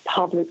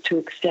public to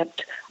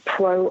accept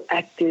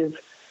proactive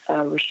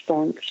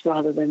response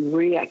rather than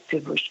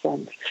reactive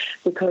response,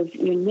 because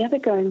you're never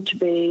going to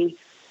be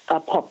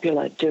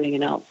popular doing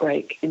an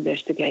outbreak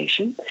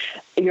investigation.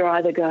 You're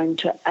either going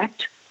to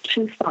act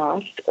too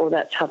fast, or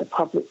that's how the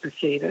public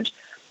perceive it,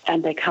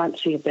 and they can't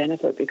see a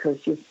benefit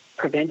because you've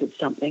prevented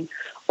something,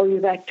 or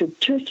you've acted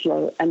too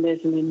slow and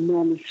there's an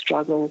enormous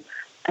struggle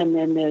and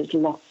then there's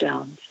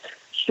lockdowns.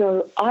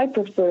 So I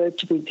prefer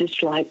to be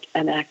disliked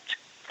and act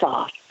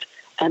fast,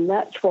 and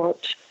that's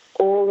what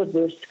all of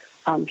this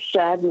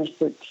sadness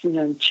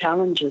that's,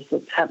 challenges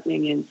that's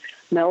happening in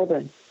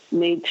Melbourne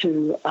need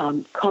to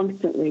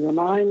constantly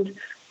remind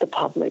the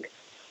public,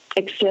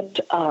 accept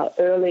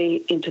early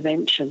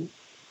intervention,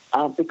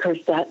 because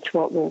that's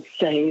what will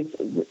save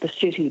the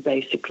city,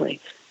 basically.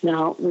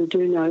 Now, we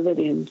do know that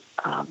in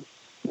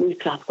New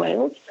South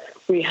Wales,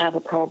 we have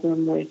a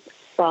problem with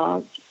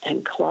bars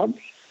and clubs,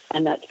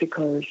 and that's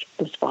because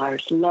this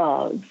virus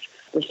loves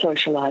the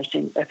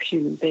socialising of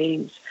human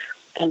beings.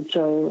 And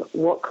so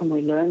what can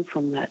we learn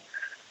from that?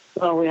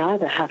 Well, we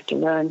either have to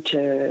learn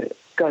to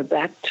go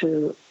back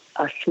to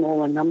a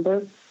smaller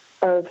number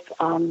of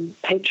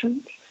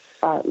patrons,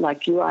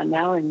 like you are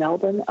now in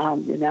Melbourne.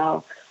 You're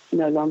now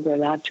no longer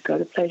allowed to go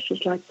to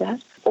places like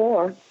that,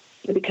 or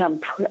you become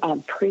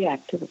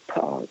proactive,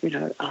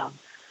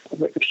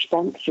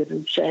 responsive,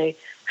 and say,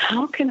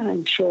 how can I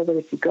ensure that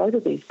if you go to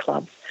these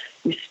clubs,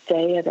 you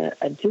stay at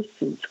a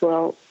distance?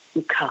 Well,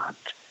 you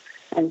can't.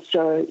 And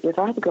so you've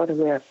either got to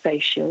wear a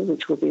face shield,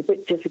 which will be a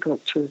bit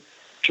difficult to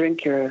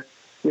drink your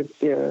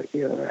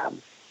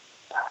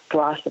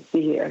glass of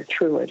beer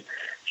through it.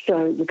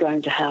 So you're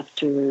going to have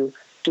to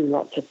do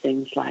lots of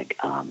things like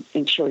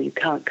ensure you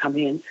can't come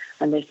in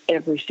unless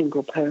every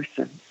single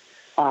person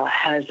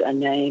has a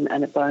name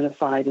and a bona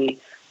fide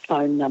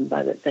phone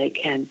number that they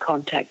can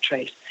contact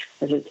trace,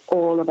 as it's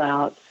all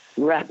about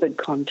rapid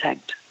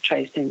contact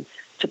tracing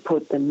to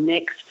put the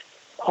next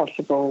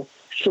possible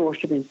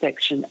source of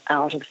infection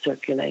out of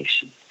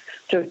circulation.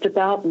 So it's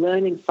about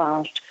learning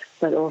fast,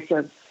 but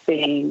also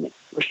being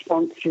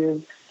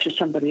responsive to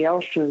somebody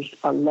else's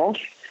loss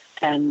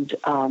and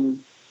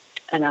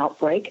an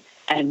outbreak,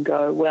 and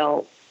go,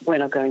 well, we're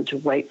not going to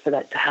wait for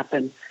that to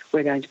happen.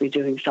 We're going to be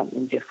doing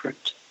something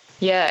different.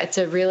 Yeah, it's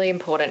a really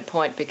important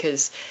point,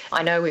 because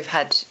I know we've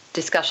had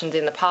discussions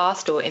in the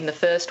past or in the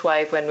first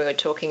wave when we were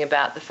talking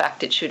about the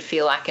fact it should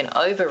feel like an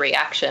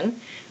overreaction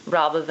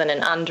rather than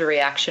an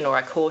underreaction or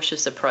a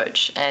cautious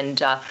approach. And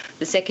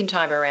the second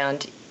time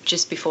around,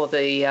 just before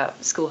the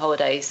school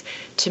holidays,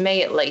 to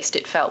me at least,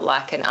 it felt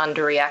like an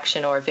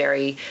underreaction or a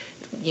very,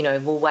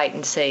 we'll wait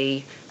and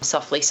see,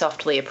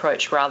 softly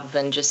approach, rather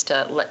than just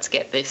let's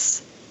get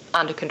this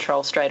under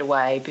control straight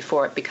away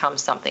before it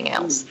becomes something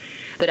else.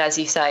 But as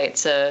you say,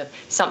 it's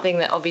something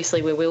that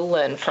obviously we will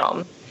learn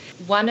from.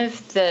 One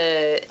of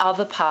the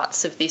other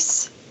parts of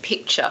this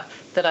picture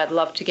that I'd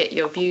love to get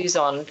your views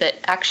on that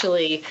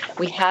actually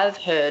we have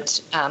heard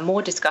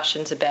more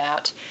discussions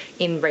about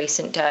in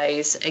recent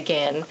days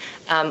again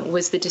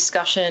was the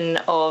discussion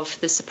of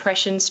the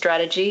suppression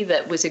strategy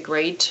that was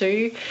agreed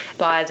to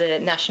by the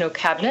National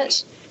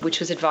Cabinet, which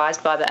was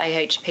advised by the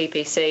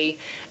AHPPC.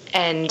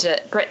 And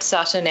Brett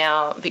Sutton,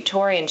 our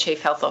Victorian Chief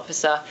Health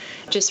Officer,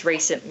 just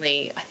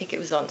recently, I think it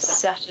was on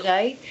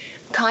Saturday,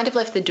 kind of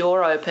left the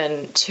door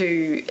open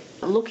to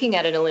looking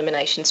at an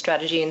elimination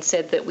strategy and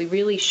said that we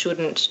really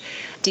shouldn't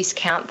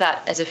discount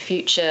that as a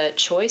future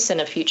choice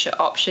and a future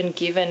option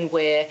given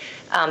where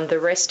the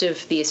rest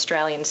of the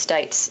Australian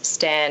states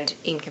stand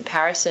in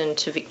comparison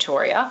to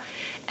Victoria.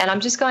 And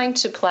I'm just going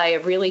to play a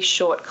really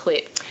short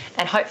clip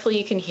and hopefully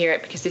you can hear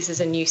it because this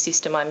is a new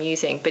system I'm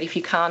using. But if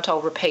you can't,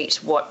 I'll repeat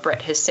what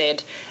Brett has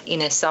said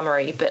in a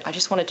summary. But I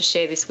just wanted to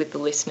share this with the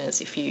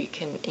listeners if you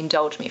can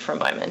indulge me for a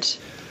moment.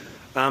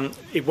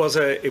 It was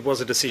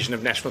a decision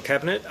of National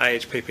Cabinet.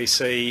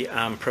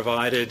 AHPPC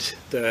provided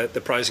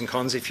the pros and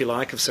cons, if you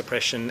like, of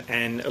suppression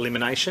and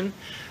elimination.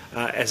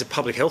 As a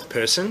public health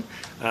person,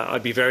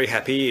 I'd be very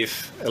happy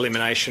if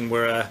elimination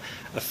were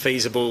a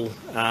feasible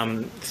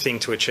thing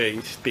to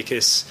achieve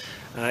because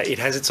it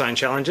has its own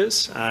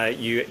challenges.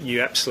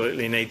 You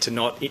absolutely need to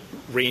not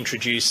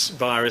reintroduce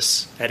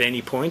virus at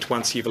any point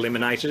once you've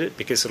eliminated it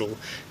because it'll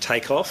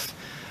take off.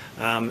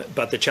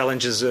 But the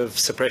challenges of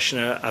suppression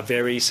are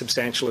very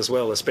substantial as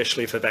well,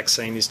 especially if a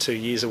vaccine is 2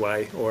 years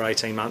away or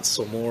 18 months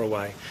or more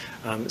away.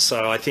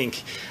 So I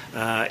think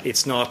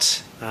it's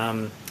not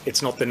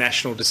the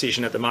national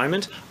decision at the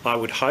moment. I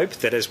would hope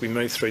that as we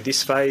move through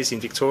this phase in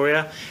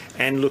Victoria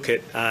and look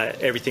at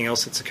everything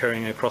else that's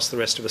occurring across the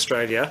rest of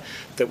Australia,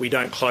 that we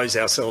don't close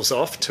ourselves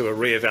off to a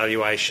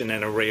re-evaluation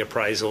and a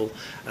reappraisal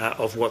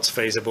of what's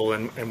feasible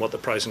and what the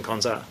pros and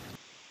cons are.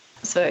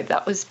 So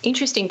that was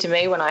interesting to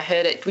me when I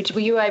heard it. Were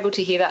you able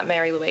to hear that,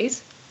 Mary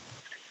Louise?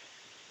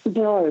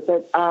 No,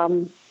 but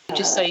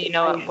just so you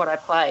know what I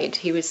played,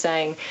 he was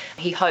saying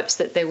he hopes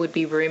that there would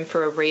be room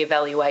for a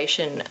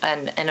re-evaluation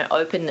and an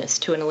openness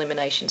to an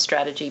elimination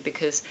strategy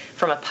because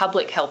from a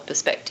public health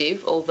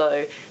perspective,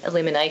 although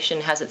elimination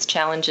has its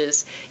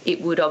challenges,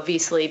 it would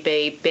obviously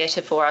be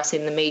better for us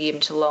in the medium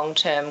to long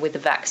term with the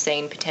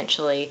vaccine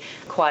potentially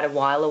quite a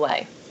while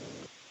away.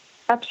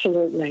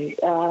 Absolutely.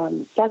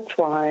 That's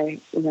why,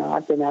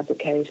 I've been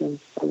advocating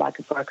for like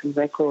a broken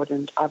record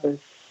and others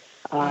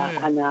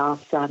are now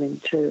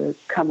starting to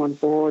come on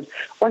board.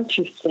 Once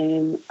you've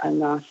seen a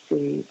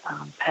nasty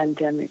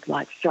pandemic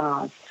like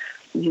SARS,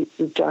 you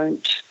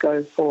don't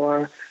go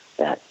for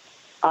that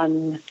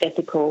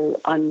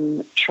unethical,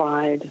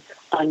 untried,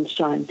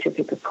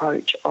 unscientific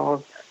approach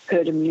of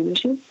herd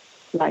immunity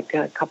like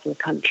a couple of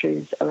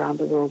countries around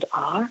the world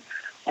are.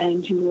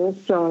 And you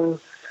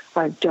also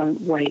don't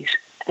wait.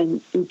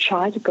 And you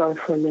try to go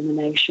for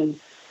elimination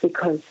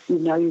because you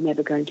know you're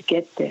never going to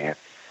get there.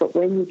 But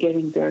when you're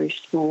getting very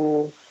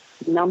small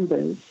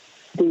numbers,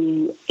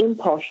 the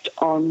impost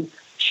on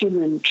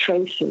human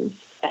traces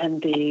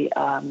and the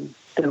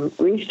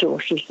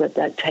resources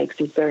that takes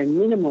is very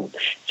minimal.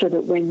 So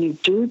that when you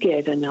do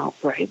get an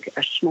outbreak,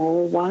 a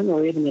small one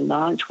or even a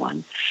large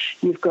one,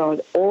 you've got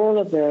all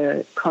of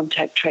the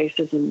contact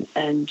traces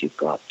and you've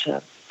got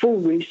full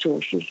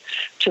resources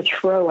to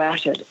throw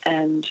at it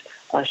and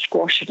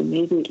squash it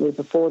immediately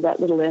before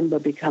that little ember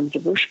becomes a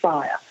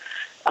bushfire.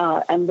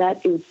 And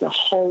that is the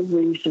whole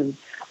reason.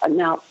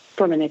 Now,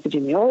 from an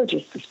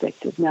epidemiologist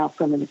perspective, now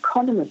from an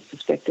economist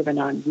perspective, and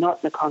I'm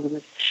not an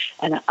economist,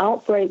 and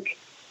outbreak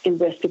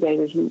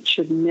investigators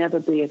should never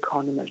be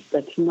economists.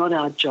 That's not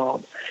our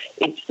job.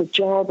 It's the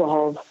job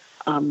of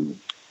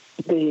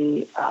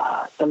the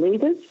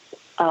leaders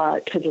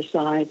to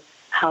decide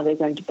how they're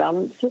going to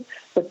balance it.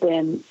 But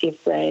then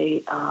if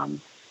they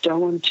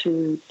don't want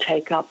to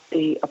take up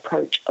the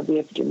approach of the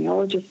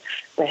epidemiologist,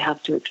 they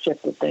have to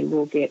accept that they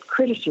will get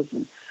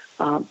criticism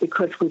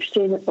because we've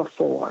seen it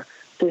before.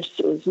 This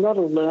is not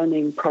a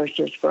learning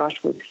process for us.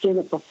 We've seen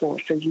it before.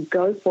 So you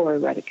go for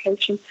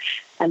eradication,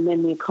 and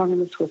then the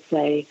economists will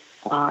say,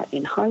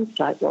 in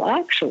hindsight, well,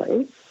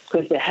 actually,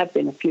 because there have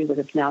been a few that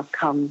have now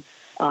come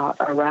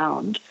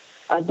around,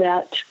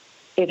 that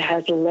it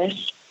has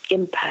less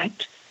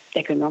impact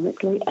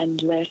economically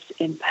and less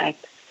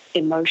impact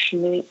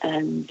emotionally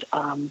and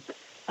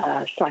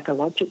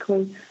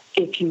psychologically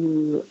if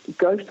you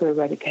go for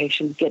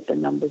eradication, get the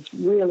numbers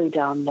really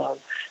down low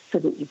so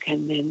that you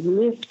can then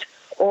lift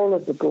all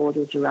of the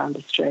borders around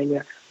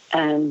Australia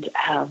and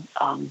have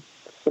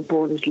the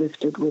borders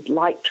lifted with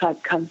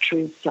like-type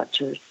countries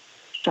such as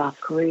South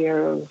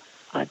Korea,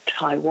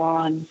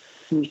 Taiwan,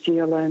 New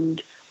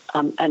Zealand,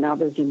 and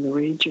others in the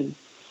region,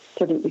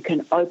 so that you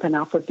can open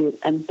up a bit,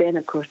 and then,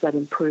 of course, that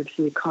improves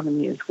the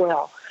economy as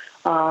well.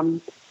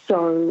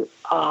 So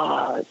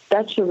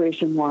that's the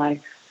reason why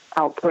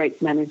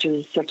outbreak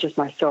managers such as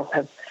myself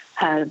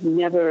have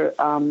never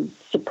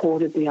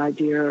supported the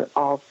idea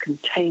of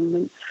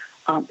containment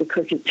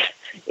because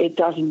it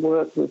doesn't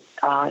work with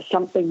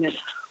something that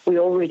we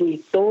already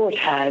thought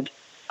had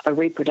a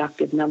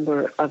reproductive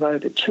number of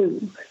over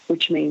 2,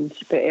 which means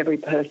for every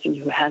person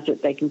who has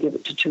it, they can give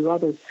it to 2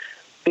 others.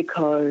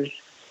 because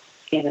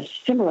in a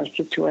similar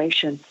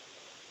situation,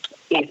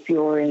 if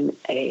you're in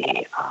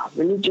a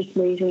religious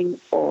meeting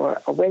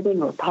or a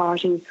wedding or a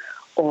party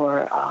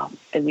or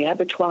in the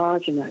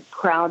abattoirs in a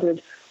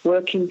crowded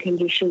working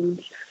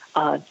conditions,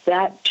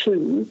 that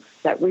too,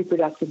 that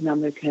reproductive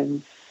number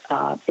can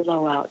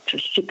blow out to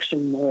 6 or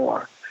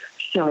more.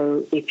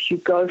 So if you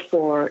go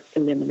for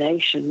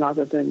elimination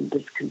rather than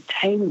this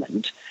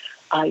containment,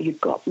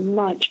 you've got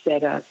much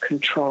better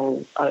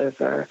control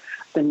over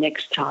the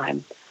next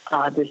time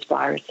this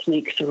virus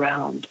sneaks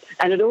around.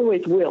 And it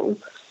always will,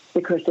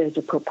 because there's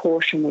a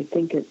proportion, we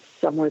think it's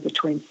somewhere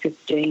between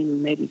 15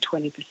 and maybe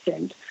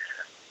 20%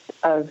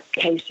 of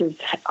cases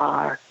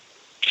are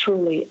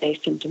truly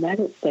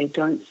asymptomatic. They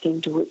don't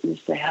seem to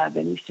witness they have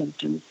any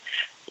symptoms,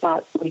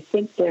 but we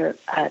think they're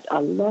at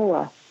a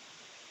lower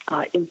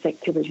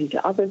infectivity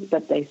to others,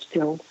 but they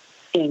still,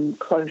 in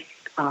close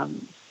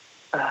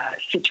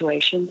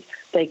situations,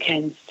 they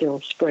can still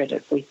spread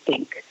it, we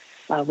think.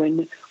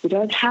 When we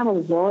don't have a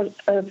lot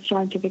of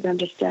scientific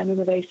understanding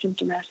of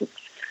asymptomatics,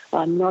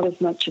 not as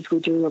much as we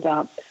do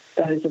about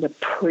those that are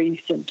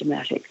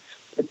pre-symptomatic,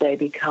 that they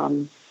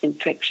become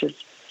infectious,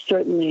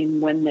 certainly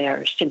when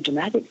they're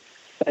symptomatic,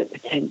 but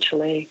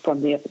potentially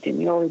from the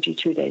epidemiology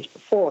 2 days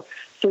before.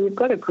 So we've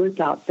got a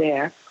group out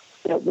there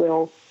that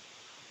will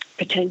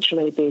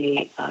potentially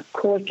be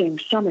causing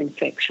some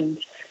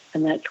infections,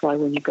 and that's why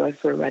when you go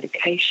for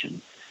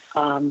eradication,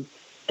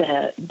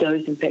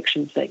 those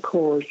infections they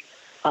cause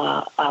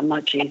are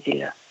much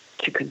easier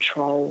to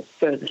control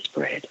further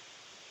spread.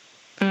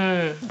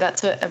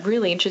 That's a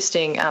really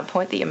interesting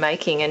point that you're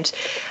making, and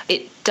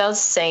it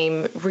does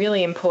seem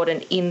really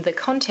important in the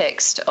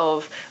context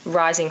of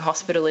rising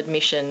hospital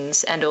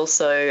admissions and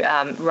also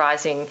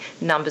rising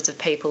numbers of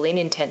people in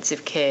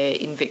intensive care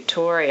in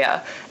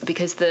Victoria,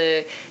 because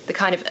the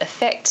kind of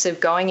effects of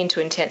going into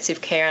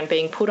intensive care and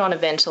being put on a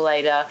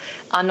ventilator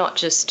are not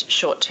just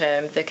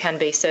short-term. There can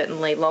be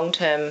certainly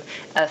long-term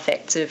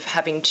effects of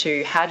having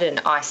to had an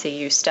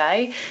ICU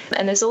stay.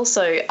 And there's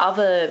also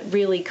other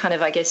really kind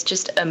of, I guess,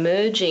 just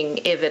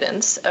emerging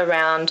evidence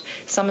around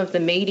some of the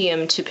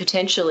medium to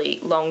potentially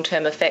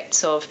long-term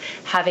effects of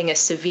having a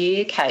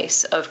severe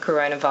case of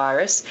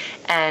coronavirus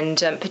and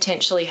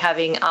potentially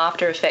having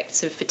after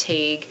effects of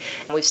fatigue.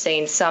 We've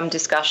seen some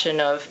discussion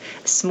of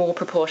small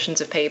proportions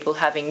of people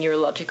having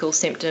neurological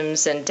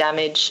symptoms and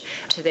damage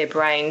to their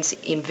brains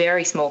in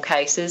very small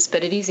cases,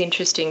 but it is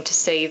interesting to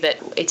see that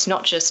it's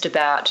not just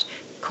about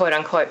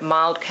quote-unquote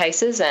mild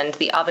cases and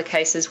the other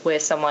cases where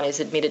someone is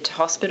admitted to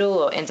hospital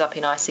or ends up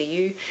in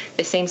ICU.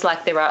 There seems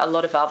like there are a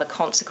lot of other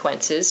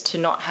consequences to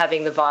not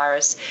having the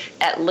virus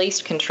at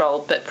least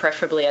controlled, but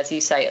preferably, as you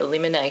say,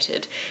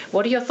 eliminated.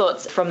 What are your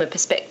thoughts from the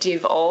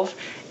perspective of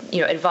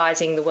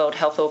advising the World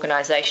Health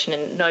Organization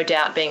and no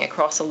doubt being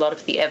across a lot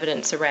of the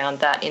evidence around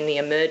that in the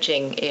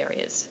emerging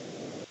areas?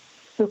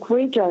 Look,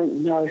 we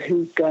don't know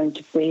who's going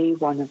to be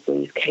one of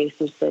these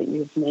cases that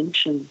you've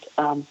mentioned.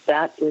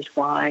 That is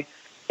why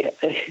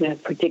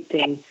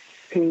predicting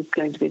who's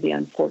going to be the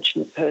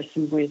unfortunate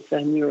person with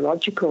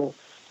neurological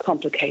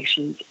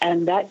complications.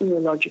 And that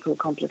neurological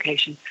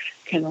complication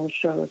can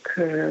also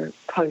occur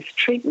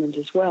post-treatment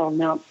as well.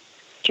 Now,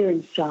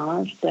 during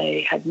SARS,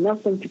 they had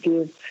nothing to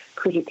give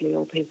critically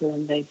ill people,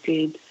 and they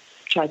did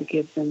try to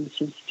give them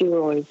some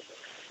steroids.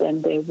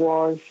 And there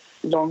was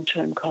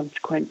long-term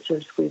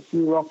consequences with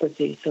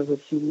neuropathy, so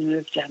with some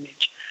nerve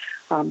damage.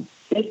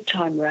 This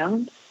time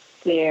round,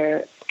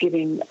 they're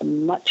giving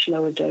much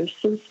lower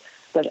doses,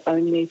 but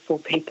only for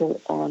people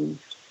on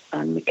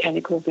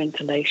mechanical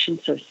ventilation,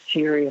 so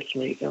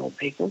seriously ill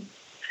people.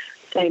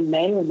 They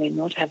may or may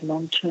not have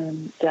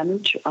long-term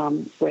damage.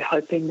 We're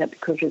hoping that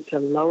because it's a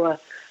lower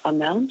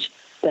amount,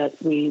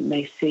 that we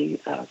may see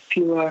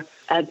fewer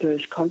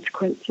adverse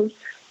consequences.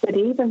 But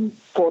even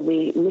for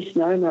the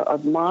misnomer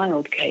of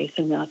mild case,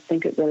 and I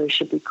think it really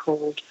should be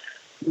called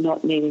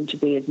not needing to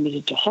be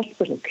admitted to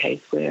hospital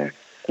case, where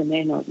they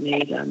may not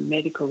need a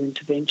medical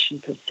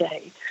intervention per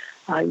se.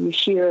 You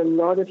hear a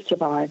lot of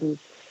survivors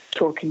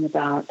talking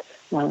about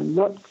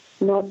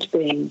not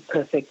being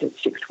perfect at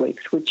 6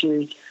 weeks, which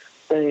is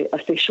the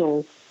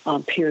official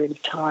period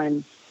of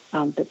time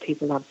that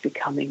people are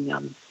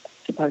becoming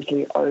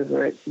supposedly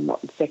over it and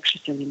not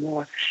infectious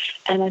anymore.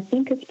 And I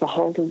think it's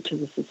beholden to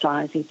the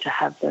society to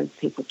have those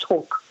people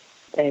talk.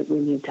 We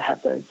need to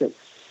have those that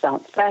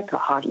bounce back or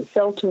hardly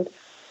felt it,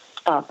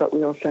 but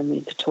we also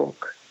need to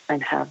talk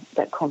and have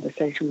that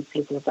conversation with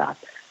people about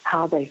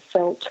how they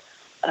felt,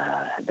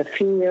 the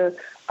fear,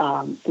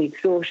 the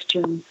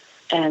exhaustion,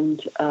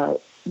 and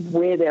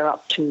where they're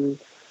up to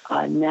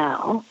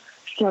now,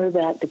 so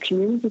that the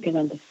community can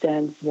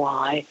understand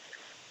why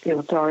the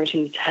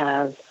authorities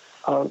have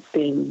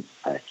been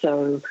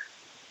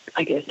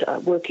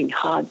working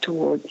hard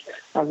towards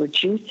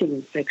reducing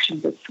infection,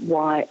 but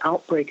why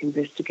outbreak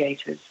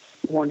investigators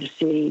want to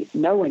see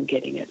no one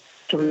getting it.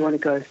 So we want to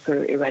go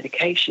for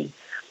eradication.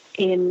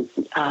 In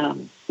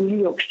New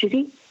York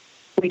City,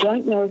 we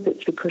don't know if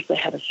it's because they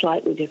have a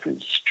slightly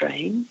different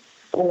strain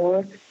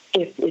or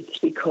if it's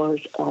because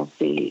of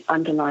the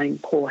underlying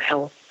poor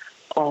health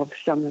of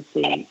some of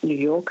the New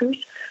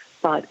Yorkers,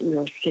 but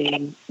you're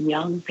seeing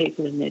young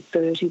people in their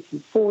 30s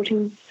and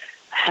 40s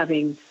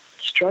having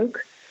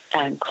stroke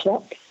and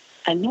clots,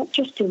 and not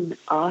just in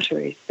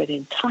arteries, but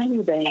in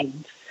tiny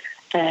veins.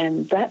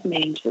 And that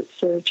means that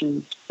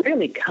surgeons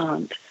really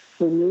can't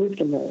remove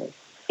them all.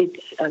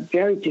 It's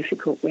very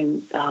difficult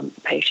when a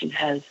patient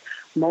has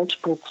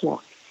multiple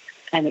clots,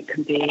 and it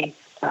can be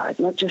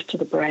not just to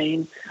the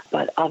brain,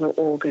 but other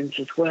organs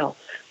as well.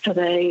 So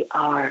they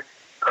are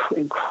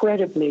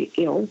incredibly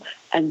ill,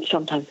 and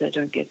sometimes they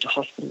don't get to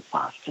hospital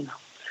fast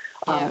enough.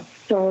 Yeah.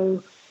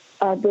 So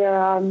there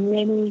are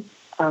many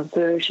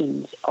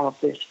versions of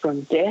this,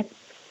 from death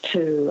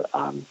to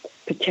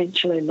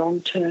potentially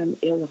long-term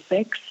ill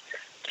effects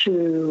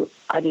to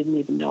I didn't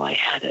even know I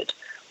had it.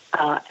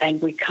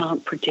 And we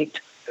can't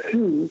predict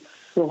who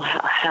will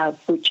have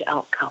which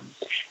outcome.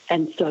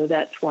 And so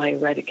that's why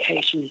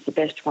eradication is the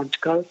best one to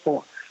go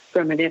for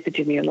from an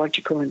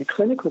epidemiological and a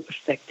clinical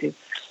perspective.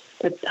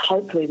 But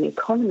hopefully the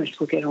economists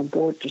will get on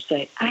board to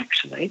say,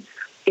 actually,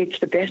 it's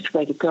the best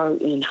way to go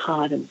in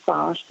hard and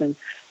fast, and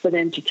for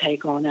them to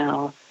take on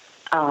our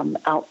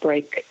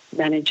outbreak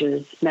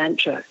managers'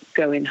 mantra,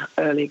 go in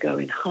early, go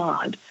in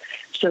hard,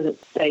 so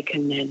that they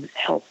can then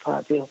help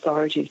the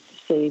authorities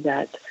to see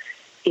that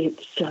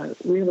it's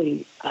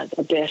really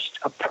the best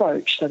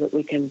approach, so that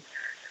we can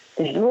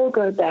then all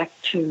go back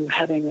to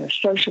having a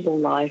sociable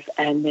life.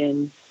 And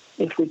then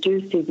if we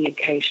do see the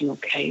occasional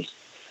case,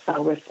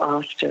 we're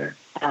faster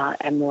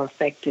and more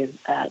effective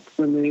at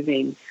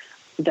removing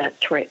that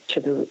threat to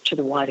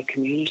the wider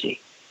community.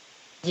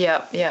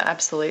 Yeah,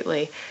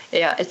 absolutely.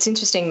 Yeah, it's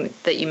interesting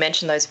that you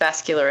mentioned those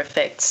vascular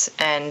effects,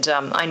 and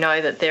I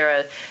know that there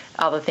are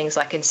other things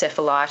like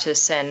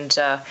encephalitis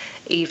and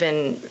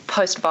even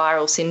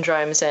post-viral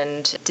syndromes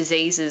and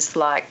diseases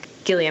like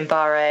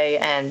Guillain-Barré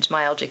and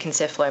myalgic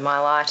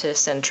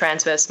encephalomyelitis and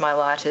transverse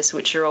myelitis,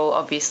 which are all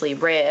obviously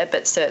rare,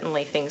 but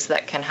certainly things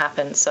that can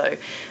happen. So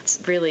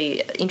it's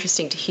really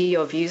interesting to hear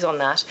your views on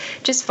that.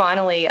 Just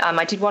finally,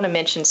 I did want to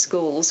mention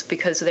schools,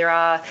 because there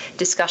are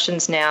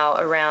discussions now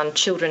around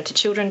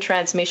children-to-children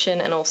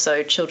transmission and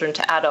also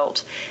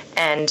children-to-adult,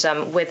 and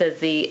whether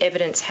the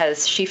evidence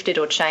has shifted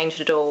or changed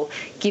at all,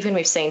 given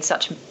we've seen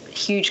such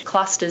huge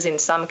clusters in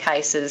some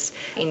cases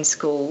in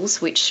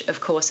schools, which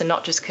of course are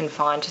not just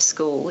confined to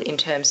school in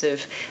terms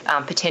of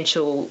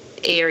potential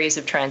areas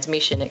of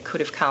transmission. It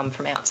could have come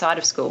from outside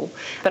of school.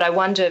 But I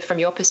wonder, from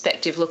your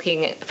perspective,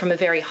 looking at, from a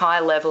very high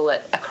level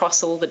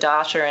across all the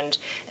data and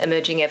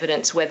emerging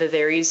evidence, whether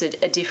there is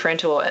a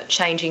different or a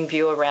changing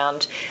view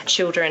around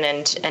children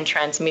and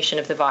transmission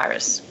of the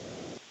virus.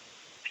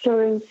 So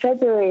in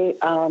February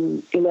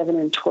 11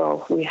 and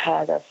 12, we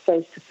had a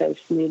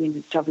face-to-face meeting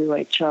with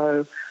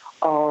WHO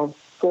of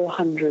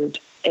 400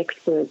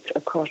 experts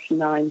across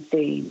 9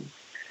 themes,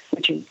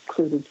 which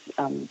included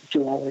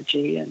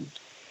zoology and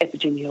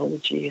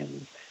epidemiology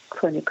and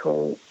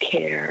clinical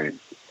care and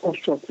all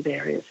sorts of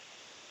areas.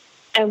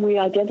 And we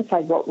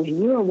identified what we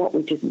knew and what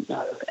we didn't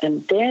know.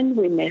 And then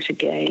we met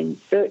again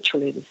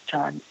virtually this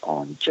time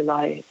on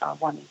July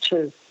 1 and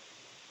 2.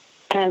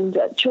 And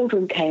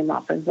children came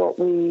up, and what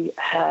we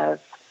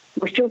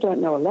still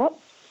don't know a lot,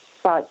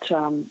 but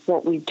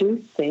what we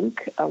do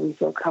think we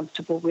feel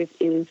comfortable with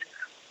is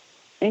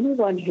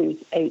anyone who's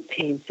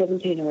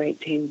 17 or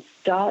 18,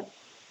 start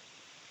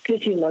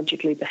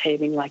physiologically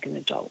behaving like an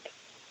adult.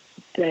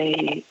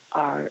 They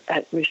are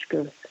at risk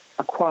of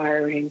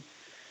acquiring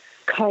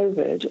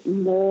COVID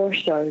more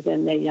so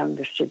than their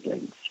younger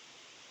siblings.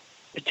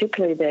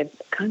 Particularly,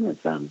 they've kind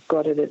of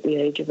got it at the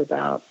age of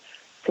about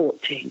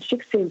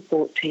 16,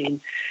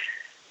 14.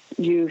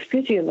 You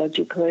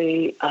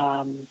physiologically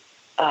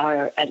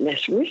are at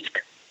less risk.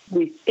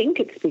 We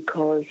think it's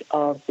because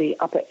of the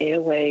upper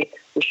airway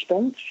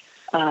response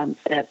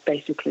that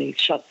basically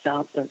shuts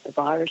out the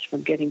virus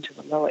from getting to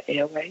the lower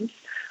airways,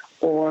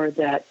 or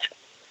that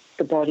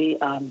the body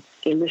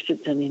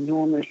elicits an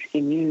enormous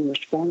immune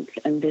response,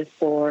 and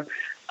therefore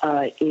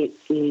it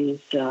is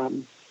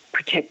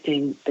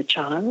protecting the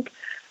child.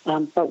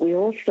 But we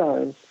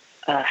also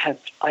have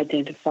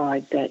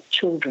identified that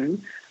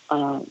children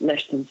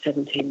less than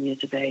 17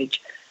 years of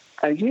age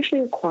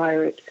usually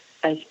acquire it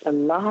as the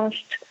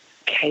last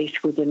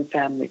case within a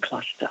family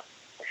cluster.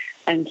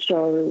 And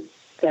so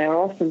they're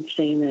often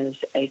seen as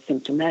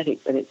asymptomatic,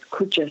 but it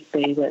could just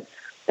be that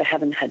they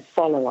haven't had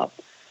follow-up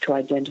to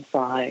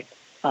identify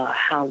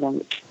how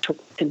long it took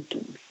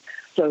symptoms.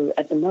 So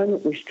at the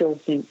moment, we still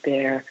think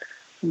they're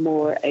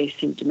more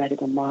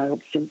asymptomatic or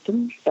mild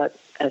symptoms, but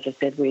as I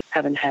said, we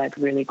haven't had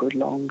really good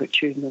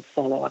longitudinal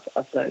follow-up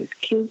of those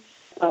kids.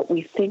 But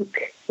we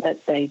think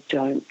that they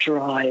don't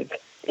drive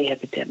the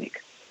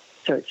epidemic.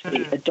 So it's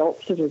the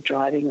adults that are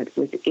driving it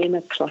within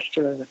a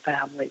cluster of a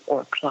family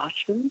or a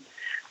classroom,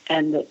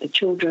 and that the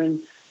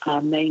children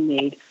may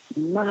need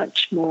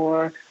much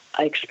more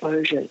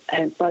exposure.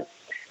 But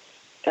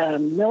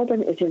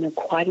Melbourne is in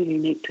quite a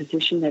unique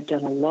position. They've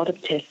done a lot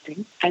of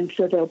testing, and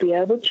so they'll be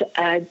able to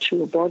add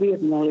to a body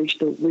of knowledge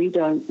that we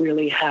don't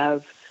really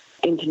have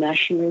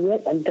internationally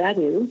yet, and that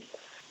is,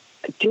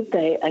 did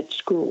they at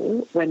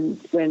school, when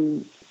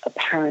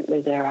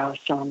apparently there are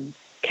some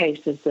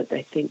cases that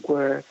they think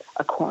were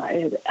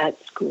acquired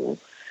at school.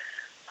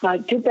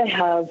 Did they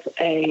have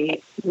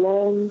a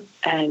long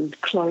and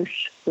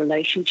close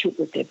relationship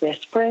with their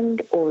best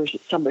friend, or is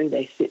it somebody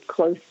they sit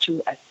close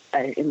to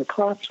in the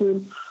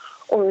classroom,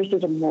 or is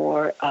it a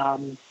more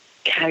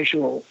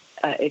casual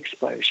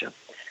exposure?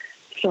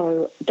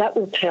 So that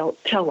will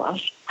tell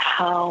us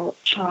how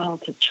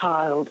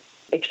child-to-child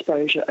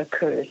exposure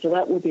occurs. So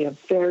that will be a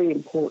very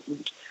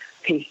important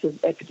piece of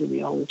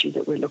epidemiology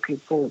that we're looking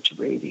forward to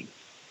reading.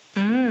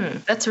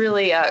 That's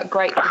really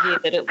great to hear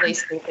that at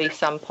least there'll be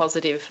some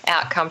positive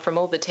outcome from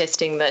all the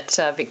testing that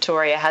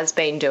Victoria has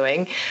been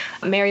doing.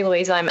 Mary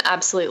Louise, I'm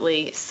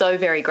absolutely so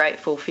very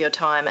grateful for your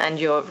time and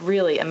your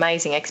really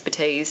amazing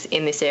expertise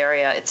in this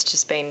area. It's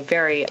just been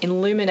very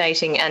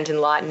illuminating and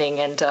enlightening,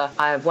 and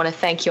I want to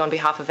thank you on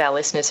behalf of our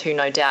listeners who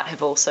no doubt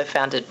have also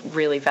found it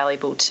really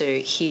valuable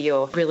to hear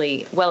your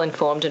really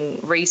well-informed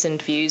and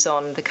reasoned views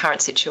on the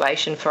current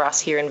situation for us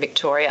here in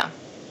Victoria.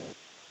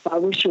 I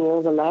wish you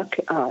all the luck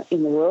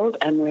in the world,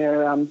 and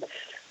we're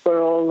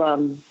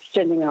all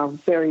sending our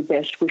very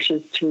best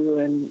wishes to you,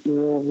 and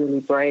you're all really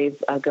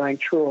brave going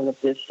through all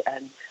of this,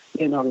 and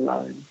you're not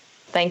alone.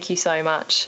 Thank you so much.